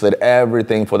 bracelet,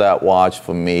 everything for that watch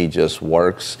for me just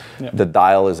works. Yeah. The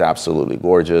dial is absolutely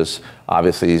gorgeous.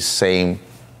 Obviously, same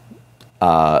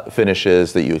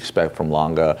finishes that you expect from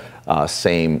𝗙𝗰𝗲𝗯𝗍,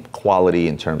 same quality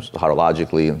in terms of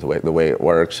horologically and the way it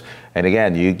works. And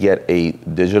again, you get a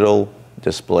digital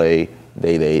display,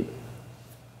 date,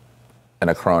 and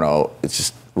a chrono. It's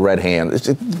just red hand.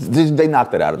 They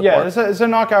knocked it out of the park. Yeah, it's a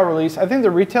knockout release. I think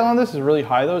the retail on this is really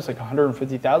high though. It's like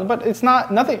 150,000, but it's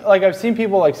nothing. Like I've seen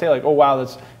people like say like, oh wow,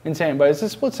 that's insane. But it's a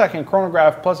split-second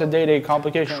chronograph plus a day-to-day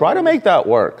complication. Try to make that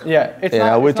work.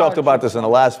 Yeah, we talked about this in the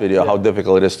last video, how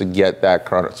difficult it is to get that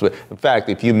chrono. So in fact,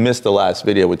 if you missed the last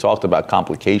video, we talked about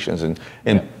complications and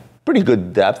pretty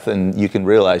good depth, and you can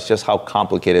realize just how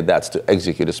complicated that's to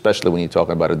execute, especially when you're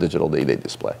talking about a digital day-to-day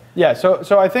display. Yeah,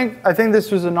 so I think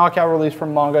this was a knockout release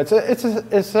from 𝗙𝗮𝗯𝗍. It's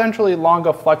essentially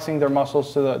𝗙𝗮𝗯𝗍 flexing their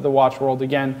muscles to the watch world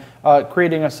again,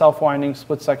 creating a self-winding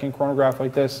split-second chronograph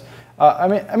like this. I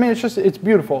mean, it's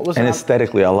beautiful. Listen, and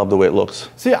aesthetically, I love the way it looks.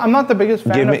 See, I'm not the biggest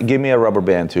fan. Give me a rubber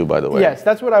band too, by the way. Yes,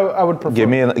 that's what I would prefer. Give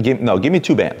me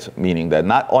 2 bands, meaning that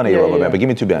not on a rubber band, but give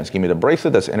me 2 bands. Give me the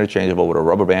bracelet that's interchangeable with a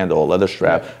rubber band or a leather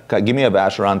strap. Yeah. Give me a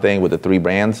Vacheron thing with the 3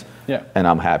 bands, and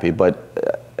I'm happy. But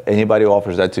anybody who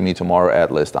offers that to me tomorrow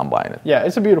at list, I'm buying it. Yeah,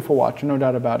 it's a beautiful watch, no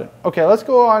doubt about it. Okay, let's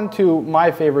go on to my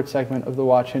favorite segment of the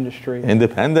watch industry.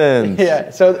 Independence.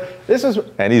 Yeah, so this is...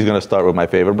 And he's going to start with my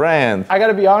favorite brand. I got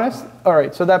to be honest. All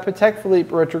right, so that Patek Philippe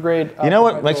retrograde... You know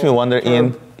what makes me wonder,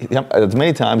 Ian? As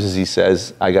many times as he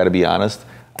says, I got to be honest,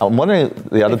 I'm wondering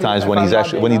the other times when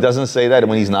he doesn't say that and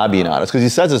when he's not being honest, because he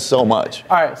says it so much.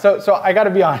 All right, so I got to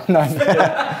be honest.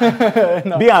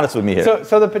 No. Be honest with me here.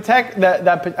 So the Patek,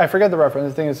 I forget the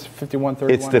reference. I think it's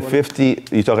 5131. It's the 50.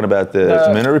 You're talking about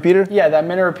the minute repeater? Yeah, that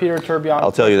minute repeater tourbillon.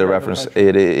 I'll tell you the reference.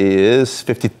 It is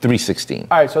 5316.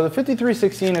 All right, so the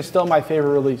 5316 is still my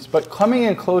favorite release, but coming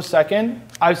in close second,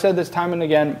 I've said this time and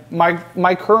again,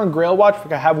 my current grail watch,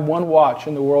 if I have one watch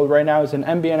in the world right now, is an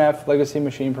MB&F Legacy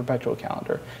Machine Perpetual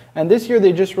Calendar. And this year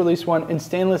they just released one in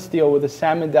stainless steel with a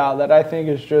salmon dial that I think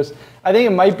is just, I think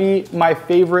it might be my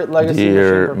favorite Legacy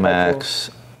Machine Perpetual.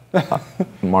 Max,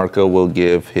 Marco will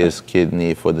give his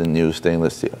kidney for the new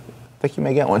stainless steel. I think you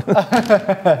may get one.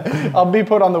 I'll be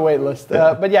put on the wait list.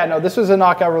 But yeah, no, this was a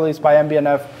knockout release by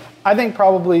MB&F. I think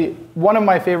probably one of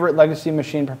my favorite Legacy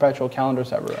Machine Perpetual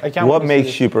calendars ever. What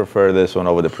makes you prefer this one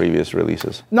over the previous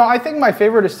releases? No, I think my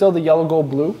favorite is still the yellow gold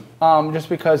blue, just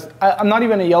because I'm not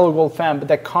even a yellow gold fan, but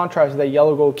that contrast, that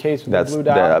yellow gold case with the blue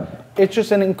dial, it's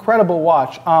just an incredible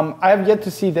watch. I have yet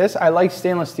to see this. I like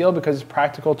stainless steel because it's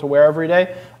practical to wear every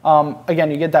day. Again,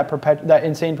 you get that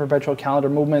insane perpetual calendar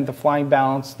movement, the flying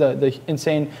balance, the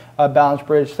insane balance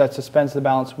bridge that suspends the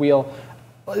balance wheel.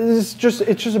 It's just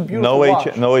a beautiful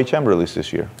watch. No HM release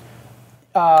this year.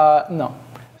 No.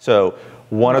 So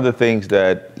one of the things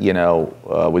that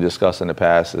we discussed in the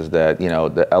past is that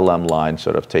the LM line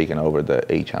sort of taken over the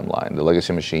HM line. The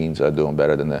legacy machines are doing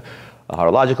better than the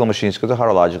horological machines because the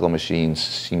horological machines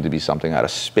seem to be something out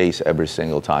of space every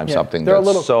single time. Yeah, something they're that's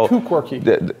a little too quirky.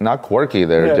 Not quirky.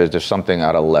 There's something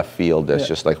out of left field. That's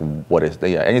just like what is.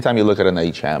 Anytime you look at an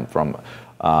HM from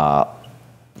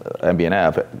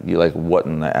MB&F, you're like, what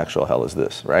in the actual hell is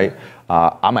this, right?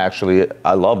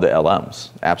 I love the LMs,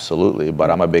 absolutely,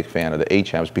 but I'm a big fan of the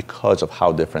HMs because of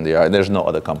how different they are. And there's no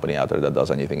other company out there that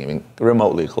does anything even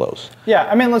remotely close. Yeah,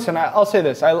 I mean, listen, I'll say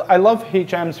this. I love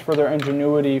HMs for their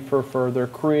ingenuity, for their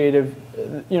creative,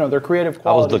 their creative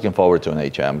quality. I was looking forward to an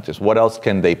HM. Just what else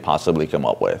can they possibly come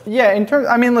up with? Yeah,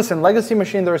 listen, Legacy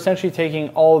Machine, they're essentially taking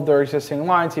all of their existing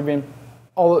lines,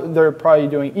 they're probably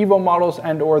doing Evo models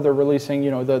or they're releasing,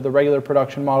 the regular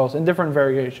production models in different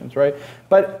variations, right?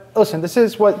 But listen, this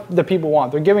is what the people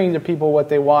want. They're giving the people what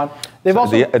they want. They've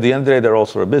at the end of the day, they're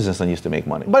also a business and used to make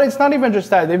money. But it's not even just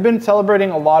that. They've been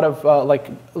celebrating a lot of,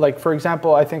 like for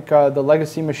example, I think the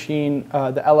Legacy Machine,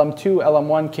 the LM2,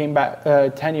 LM1 came back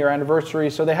 10-year anniversary,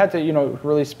 so they had to,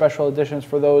 release special editions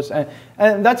for those, and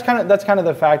that's kind of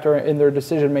the factor in their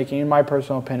decision making, in my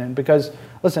personal opinion, because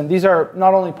listen, these are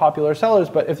not only popular sellers,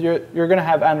 but if you're going to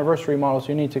have anniversary models,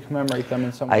 you need to commemorate them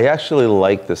in some way. I actually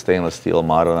like the stainless steel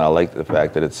model, and I like the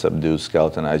fact that it's subdued,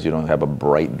 skeletonized. You don't have a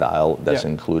bright dial that's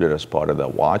included as part of the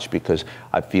watch, because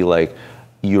I feel like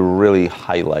you're really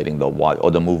highlighting the watch,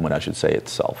 or the movement, I should say,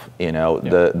 itself.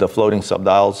 The floating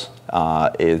subdials,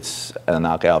 it's a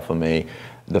knockout for me.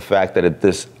 The fact that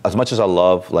as much as I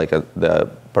love the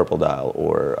purple dial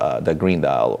or the green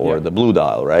dial or the blue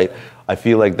dial, right? I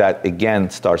feel like that, again,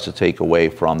 starts to take away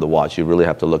from the watch. You really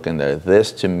have to look in there.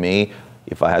 This, to me,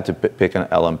 if I had to pick an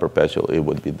LM Perpetual, it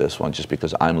would be this one, just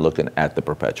because I'm looking at the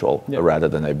Perpetual rather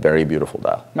than a very beautiful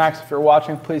dial. Max, if you're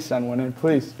watching, please send one in,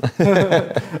 please.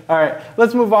 All right,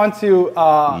 let's move on to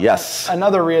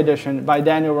another re-edition by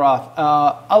Daniel Roth.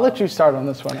 I'll let you start on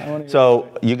this one. So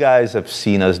you guys have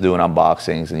seen us doing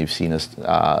unboxings, and you've seen us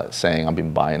saying I've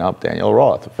been buying up Daniel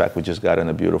Roth. In fact, we just got in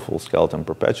a beautiful skeleton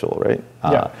Perpetual, right?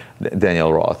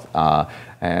 Daniel Roth.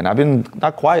 And I've been,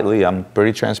 not quietly, I'm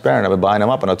pretty transparent. I've been buying them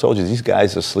up, and I told you, these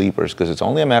guys are sleepers, because it's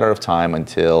only a matter of time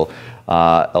until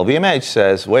LVMH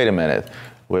says, wait a minute,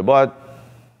 we bought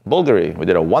𝗙𝗲𝗄𝗃. We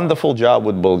did a wonderful job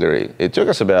with 𝗙𝗲𝗃. It took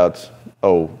us about,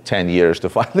 10 years to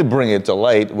finally bring it to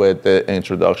light with the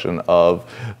introduction of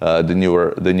the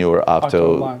newer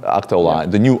Octo line,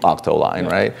 the new Octo line,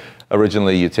 right?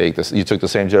 Originally, you took the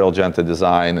same Gerald Genta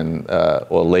design and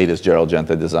or latest Gerald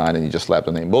Genta design, and you just slapped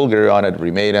the name 𝗙𝗲𝗃 on it,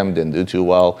 remade them, didn't do too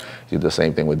well. You did the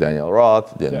same thing with Daniel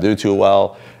Roth, didn't do too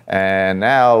well, and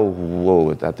now,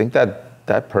 I think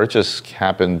that purchase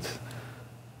happened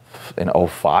in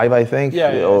 2005, I think.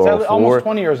 Yeah, it's almost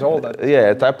 20 years old.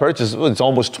 Yeah, that purchase, it's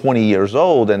almost 20 years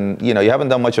old, and you haven't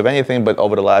done much of anything, but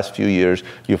over the last few years,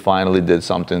 you finally did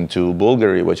something to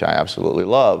𝗙𝗲𝗃, which I absolutely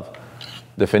love.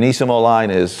 The Finissimo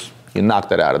line is, you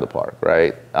knocked it out of the park,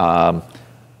 right? It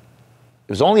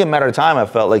was only a matter of time. I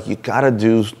felt like you gotta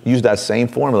use that same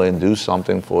formula and do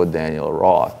something for Daniel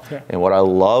Roth. And what I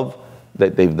love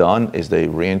that they've done is they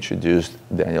reintroduced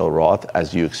Daniel Roth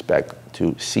as you expect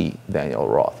to see Daniel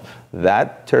Roth.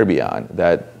 That tourbillon,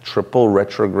 that triple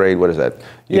retrograde, what is that?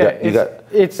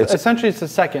 It's essentially the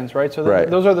seconds, right? So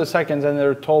those are the seconds, and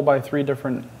they're told by 3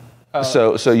 different.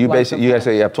 So you basically, you guys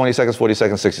say you have 20 seconds, 40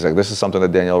 seconds, 60 seconds. This is something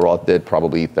that Daniel Roth did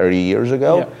probably 30 years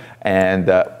ago. And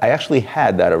I actually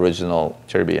had that original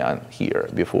tourbillon here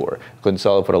before. Couldn't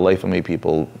sell it for the life of me.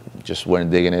 People just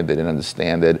weren't digging it. They didn't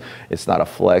understand it. It's not a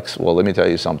flex. Well, let me tell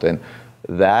you something.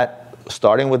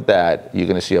 Starting with that, you're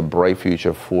going to see a bright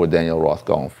future for Daniel Roth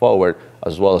going forward,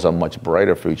 as well as a much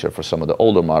brighter future for some of the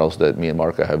older models that me and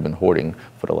Marco have been hoarding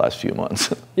for the last few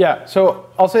months. Yeah, so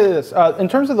I'll say this. In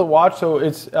terms of the watch, so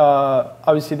it's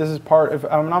obviously this is part, if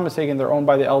I'm not mistaken, they're owned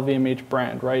by the LVMH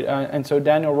brand, right? And so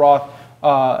Daniel Roth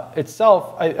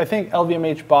itself, I think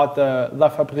LVMH bought the La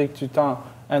Fabrique du Temps,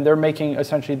 and they're making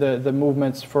essentially the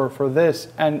movements for this.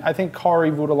 And I think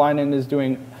Kari Voutilainen is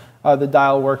doing the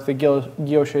dial work, the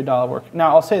guilloche dial work.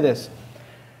 Now, I'll say this.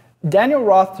 Daniel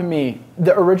Roth, to me,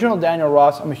 the original Daniel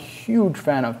Roth, I'm a huge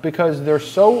fan of, because they're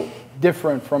so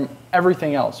different from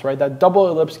everything else, right? That double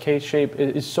ellipse case shape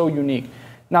is so unique.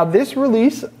 Now, this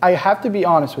release, I have to be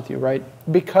honest with you, right?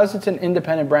 Because it's an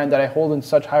independent brand that I hold in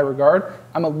such high regard,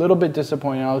 I'm a little bit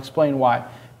disappointed, and I'll explain why.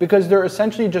 Because they're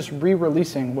essentially just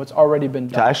re-releasing what's already been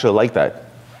done. I actually like that.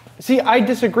 See, I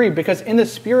disagree, because in the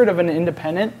spirit of an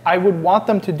independent, I would want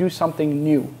them to do something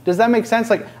new. Does that make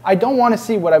sense? Like, I don't want to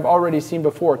see what I've already seen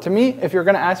before. To me, if you're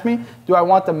going to ask me, do I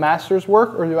want the master's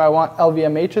work or do I want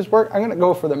LVMH's work? I'm going to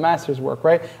go for the master's work,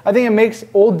 right? I think it makes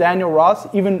old Daniel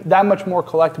Roth even that much more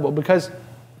collectible, because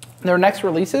their next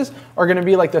releases are going to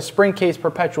be like the spring case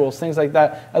perpetuals, things like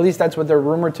that. At least that's what they're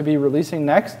rumored to be releasing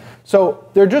next. So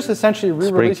they're just essentially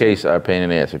re-releasing. Spring case are a pain in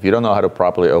the ass. If you don't know how to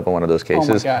properly open one of those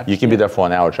cases, you can be there for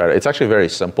an hour trying to. It's actually very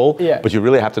simple, but you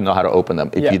really have to know how to open them.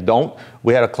 If you don't,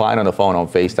 we had a client on the phone on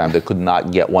FaceTime that could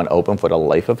not get one open for the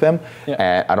life of him.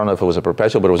 And I don't know if it was a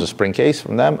perpetual, but it was a spring case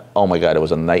from them. Oh my God, it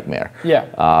was a nightmare.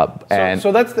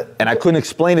 So that's and I couldn't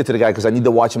explain it to the guy because I need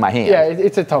to watch in my hand. Yeah,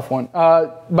 it's a tough one.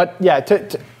 But yeah,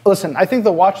 listen, I think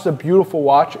the watch is a beautiful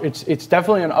watch. It's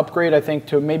definitely an upgrade, I think,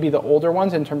 to maybe the older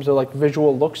ones in terms of like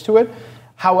visual looks to it.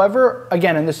 However,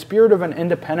 again, in the spirit of an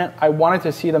independent, I wanted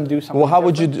to see them do something. Well, how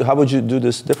would you do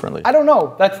this differently? I don't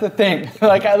know. That's the thing.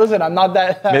 Like, listen, I'm not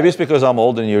that. Maybe it's because I'm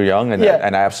old and you're young, and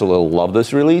I absolutely love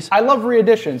this release. I love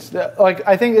re-editions. Like,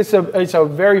 I think it's a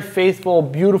very faithful,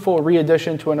 beautiful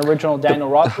re-edition to an original Daniel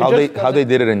Roth. How they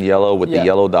did it in yellow with the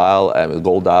yellow dial and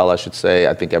gold dial, I should say.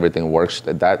 I think everything works.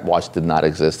 That watch did not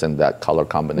exist in that color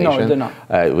combination. No, it did not.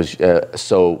 It was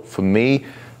so for me.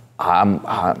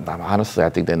 Honestly, I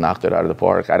think they knocked it out of the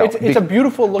park. It's a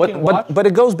beautiful looking watch. But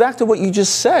it goes back to what you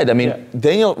just said. I mean,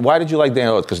 Daniel, why did you like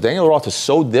Daniel Roth? Because Daniel Roth is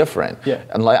so different.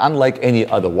 And unlike any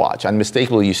other watch.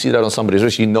 Unmistakably, you see that on somebody's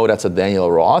wrist, you know that's a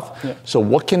Daniel Roth. So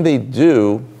what can they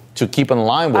do to keep in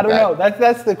line with that? I don't know.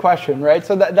 That's the question, right?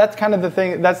 So that's kind of the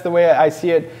thing. That's the way I see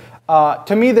it.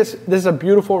 To me, this is a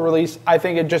beautiful release. I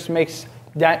think it just makes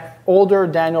older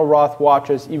Daniel Roth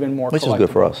watches even more collectible. Which is good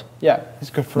for us. Yeah, it's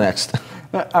good for us. Next.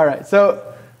 All right,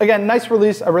 so again, nice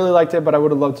release. I really liked it, but I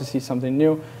would have loved to see something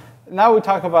new. Now we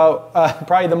talk about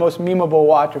probably the most memeable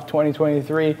watch of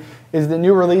 2023 is the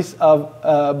new release of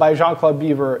by Jean-Claude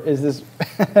Biver is this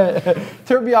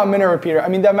tourbillon minute repeater. I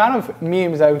mean, the amount of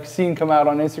memes I've seen come out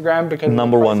on Instagram because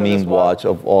number one meme watch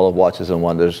of all of Watches and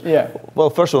Wonders. Yeah. Well,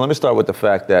 first of all, let me start with the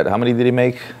fact that how many did he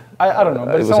make? I don't know,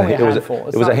 but it's only a handful.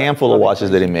 It was a handful of watches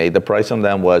that he made. The price on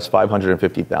them was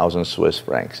 550,000 Swiss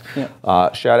francs.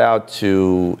 Yeah. Shout out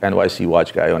to NYC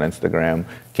Watch Guy on Instagram,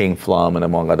 King Flum, and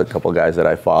among other couple guys that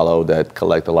I follow that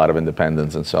collect a lot of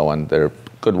independents and so on. They're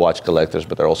good watch collectors,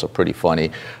 but they're also pretty funny.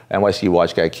 NYC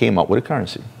Watch Guy came up with a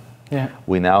currency. Yeah.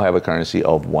 We now have a currency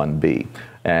of 1B.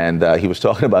 And he was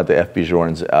talking about the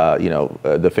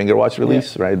𝗙𝗰𝗲𝗯𝗄𝗃𝗍𝗔, the finger watch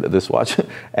release, right? This watch.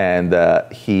 And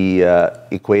he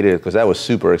equated it, because that was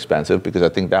super expensive, because I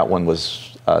think that one was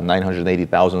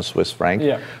 980,000 Swiss francs.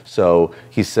 Yeah. So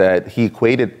he said he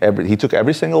equated he took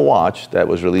every single watch that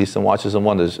was released in Watches and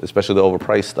Wonders, especially the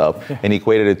overpriced stuff, and he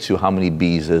equated it to how many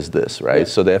Bs is this, right? Yeah.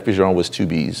 So the 𝗙𝗰𝗲𝗯𝗄𝗃𝗍𝗔 was 2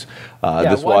 Bs.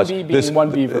 This one watch, B being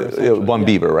one Beaver. One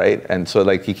Beaver, right? And so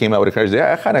like he came out with a currency.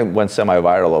 I kind of went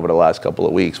semi-viral over the last couple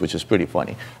of weeks, which is pretty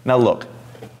funny. Now look,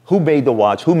 who made the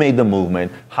watch? Who made the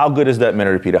movement? How good is that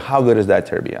minute repeater? How good is that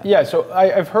tourbillon? Yeah, so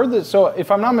I've heard that. So if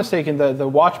I'm not mistaken, the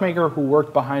watchmaker who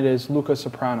worked behind it is Luca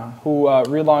Soprano, who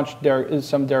relaunched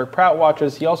some Derek Pratt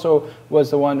watches. He also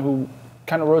was the one who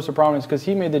kind of rose to prominence because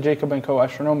he made the 𝗙𝗰𝗲𝗃𝗀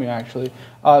Astronomia, actually.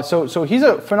 So he's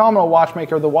a phenomenal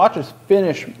watchmaker. The watch is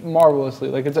finished marvelously.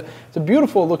 Like it's a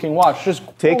beautiful looking watch. Just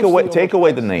take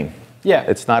away the name. Yeah.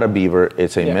 It's not a Beaver,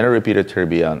 it's a minute repeater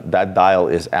tourbillon. That dial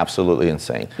is absolutely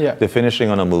insane. Yeah. The finishing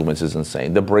on the movements is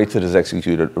insane. The bracelet is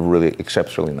executed really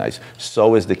exceptionally nice.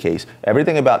 So is the case.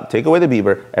 Everything about, take away the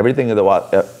Beaver, everything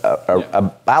about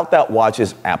that watch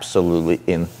is absolutely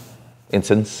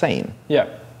it's insane. Yeah.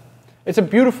 It's a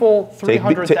beautiful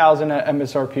 300,000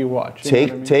 MSRP watch.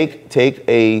 Take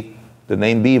the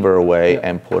name Beaver away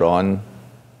and put on,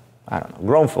 I don't know,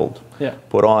 𝗏𝗏𝗏𝗏. Yeah.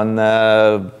 Put on,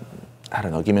 I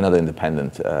don't know, give me another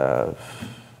independent.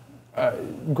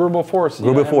 𝗏𝗏𝗏𝗏𝗏𝗏𝗏𝗏𝗏.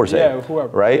 𝗏𝗏𝗏𝗏𝗏𝗏𝗏, Yeah, whoever.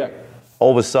 right? Yeah.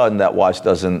 All of a sudden, that watch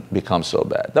doesn't become so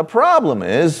bad. The problem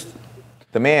is,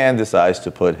 the man decides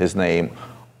to put his name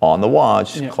on the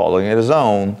watch, calling it his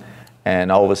own,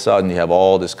 and all of a sudden you have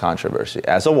all this controversy.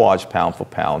 As a watch, pound for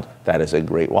pound, that is a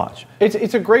great watch.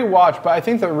 It's a great watch, but I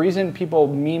think the reason people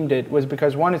memed it was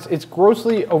because one, it's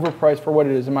grossly overpriced for what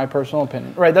it is, in my personal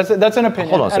opinion. Right? That's an opinion.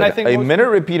 Hold on a second. I think a minute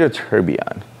repeater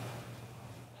tourbillon.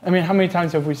 I mean, how many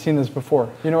times have we seen this before?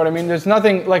 You know what I mean? There's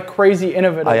nothing like crazy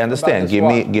innovative. I understand. About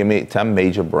this Give me 10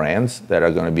 major brands that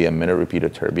are going to be a minute repeater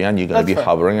tourbillon. You're going to be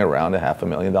hovering around the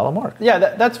 $500,000 mark. Yeah,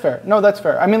 that's fair. No, that's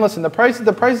fair. I mean, listen, the price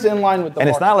is in line with the. And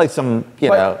it's not like some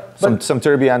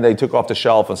tourbillon they took off the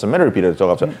shelf and some minute repeater they took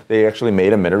off the shelf. They actually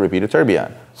made a minute repeater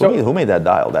tourbillon. Who made that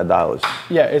dial? That dial is.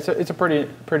 Yeah, it's a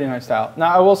pretty nice dial.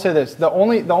 Now I will say this: the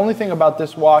only thing about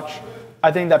this watch,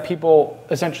 I think that people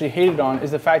essentially hated on is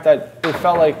the fact that it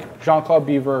felt like Jean-Claude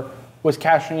Biver was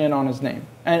cashing in on his name.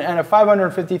 And at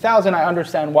 550,000, I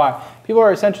understand why. People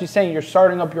are essentially saying you're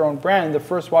starting up your own brand. The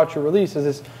first watch you release is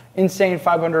this insane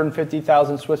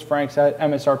 550,000 Swiss francs at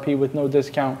MSRP with no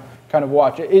discount kind of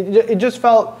watch. It just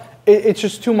felt, it's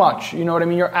just too much. You know what I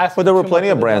mean? You're asking. But there were plenty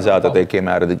of brands out that they came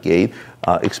out of the gate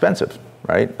expensive,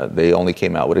 right? They only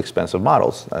came out with expensive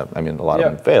models. I mean, a lot of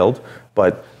them failed.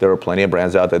 But there were plenty of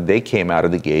brands out that they came out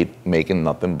of the gate making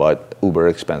nothing but uber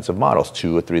expensive models,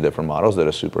 2 or 3 different models that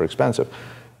are super expensive.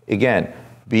 Again,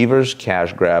 Beaver's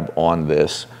cash grab on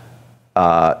this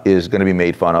is going to be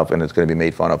made fun of, and it's going to be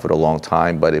made fun of for a long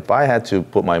time. But if I had to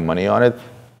put my money on it,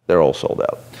 they're all sold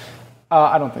out.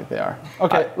 I don't think they are.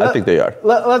 Okay, I think they are.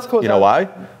 Let's close. You know why?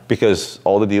 Because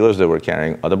all the dealers that were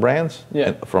carrying other brands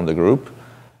from the group,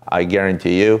 I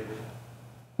guarantee you.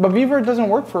 But Biver doesn't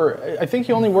work for, I think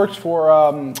he only works for,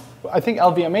 I think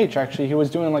LVMH actually. He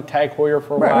was doing like Tag Heuer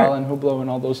for a while and Hublot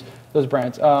and all those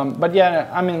brands. But yeah,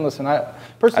 I mean, listen, I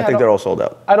think they're all sold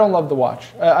out. I don't love the watch.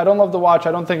 I don't love the watch.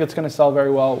 I don't think it's going to sell very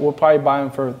well. We'll probably buy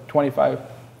them for 25, 10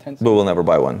 cents. But we'll never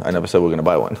buy one. I never said we're going to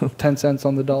buy one. 10 cents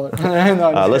on the dollar.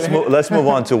 Let's move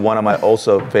on to one of my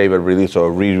also favorite releases,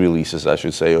 or re-releases, I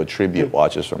should say, or tribute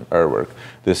watches from 𝗏𝗏𝗏𝗏.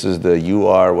 This is the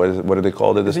UR, what do they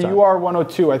call it this time? The UR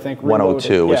 102, I think.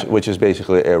 102, which is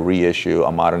basically a reissue,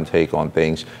 a modern take on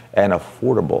things, and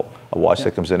affordable. A watch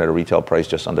that comes in at a retail price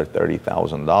just under $30,000.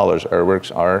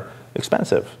 𝗏𝗏𝗏𝗏s are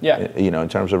expensive, you know, in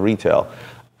terms of retail.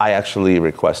 I actually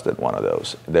requested one of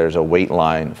those. There's a wait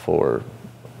line for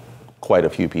quite a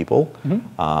few people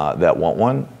that want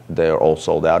one. They're all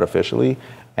sold out officially.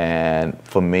 And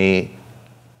for me,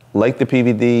 like the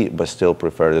PVD, but still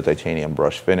prefer the titanium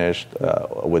brush finished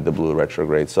with the blue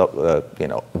retrograde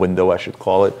window, I should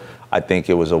call it. I think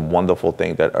it was a wonderful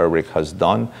thing that 𝗙𝗿𝗲𝗄 has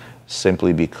done,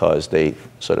 simply because they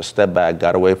sort of stepped back,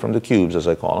 got away from the cubes, as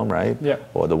I call them, right? Yeah.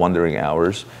 Or the wandering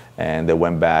hours, and they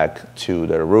went back to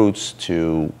their roots,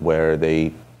 to where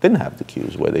they didn't have the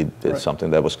cubes, where they did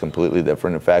something that was completely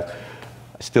different. In fact,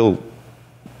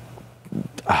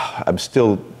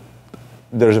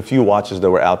 there's a few watches that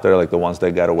were out there, like the ones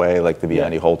that got away, like the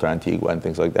𝗴𝗿𝗲𝗆 Antigua and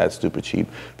things like that, stupid cheap.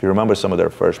 If you remember some of their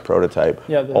first prototype,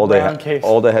 all they had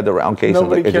the round case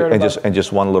and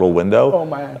just one little window. Oh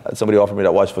man! Somebody offered me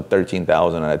that watch for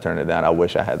 $13,000 and I turned it down. I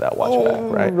wish I had that watch back,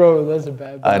 right? Bro, that's a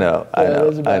bad one. I know.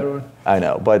 That's a bad one. I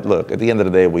know, but look, at the end of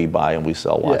the day, we buy and we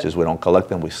sell watches. We don't collect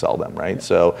them, we sell them, right?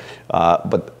 So,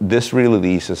 but this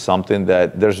re-release is something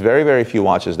that there's very, very few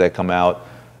watches that come out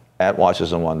at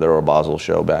Watches and Wonder or Basel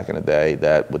show back in the day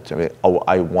that would tell me, oh,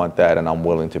 I want that and I'm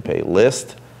willing to pay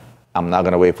list. I'm not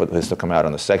going to wait for this to come out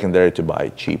on the secondary to buy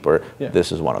cheaper.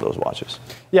 This is one of those watches.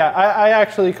 Yeah, I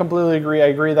actually completely agree. I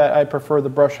agree that I prefer the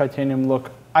brushed titanium look.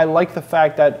 I like the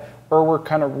fact that 𝗿𝗏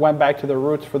kind of went back to their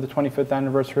roots for the 25th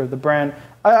anniversary of the brand.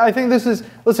 I think this is,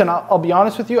 listen, I'll be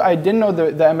honest with you, I didn't know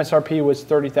the MSRP was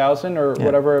 30,000 or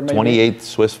whatever it may 28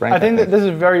 Swiss franc. I think that this is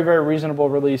a very, very reasonable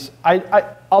release.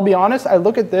 I'll be honest, I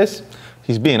look at this.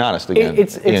 He's being honest again.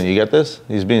 Ian, you get this?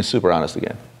 He's being super honest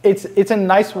again. It's a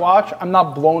nice watch. I'm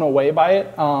not blown away by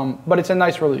it, but it's a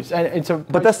nice release. And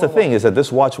but that's the thing, is that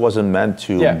this watch wasn't meant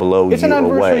to blow you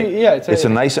away. Yeah, it's a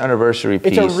nice anniversary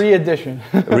piece. It's a re-edition.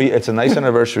 It's a nice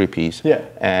anniversary piece. Yeah.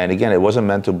 And again, it wasn't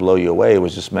meant to blow you away. It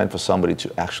was just meant for somebody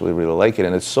to actually really like it.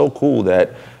 And it's so cool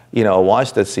that, you know, a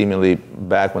watch that seemingly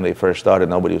back when they first started,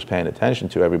 nobody was paying attention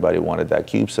to. Everybody wanted that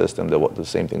cube system, the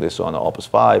same thing they saw on the Opus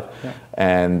 5. Yeah.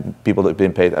 And people that have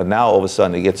been paid, and now all of a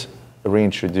sudden it gets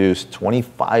reintroduced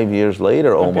 25 years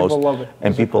later almost. People love it.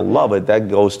 And people love it. That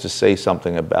goes to say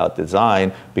something about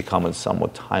design becoming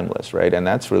somewhat timeless, right? And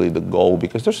that's really the goal,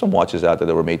 because there's some watches out there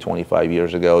that were made 25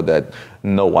 years ago that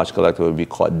no watch collector would be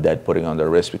caught dead putting on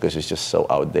their wrist because it's just so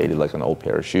outdated, like an old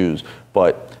pair of shoes.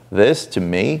 But this, to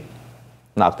me,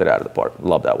 knocked it out of the park.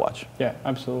 Love that watch. Yeah,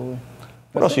 absolutely.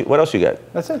 What else you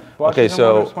got? That's it. Okay,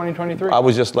 so 2023. I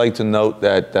would just like to note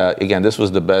that, again, this was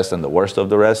the best and the worst of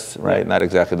the rest, right? Yeah. Not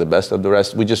exactly the best of the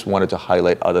rest. We just wanted to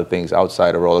highlight other things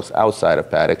outside of Rolex, outside of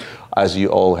Patek. As you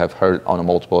all have heard on a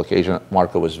multiple occasion,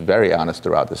 Marco was very honest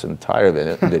throughout this entire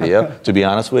video, to be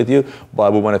honest with you.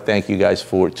 But we want to thank you guys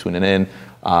for tuning in.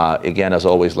 Again, as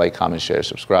always, like, comment, share,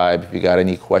 subscribe. If you got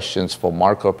any questions for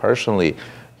Marco personally,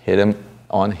 hit him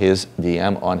on his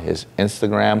DM, on his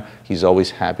Instagram. He's always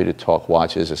happy to talk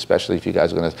watches, especially if you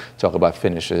guys are gonna talk about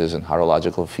finishes and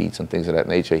horological feats and things of that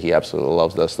nature. He absolutely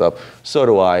loves that stuff. So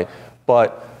do I.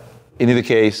 But in either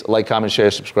case, like, comment, share,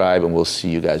 subscribe, and we'll see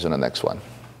you guys on the next one.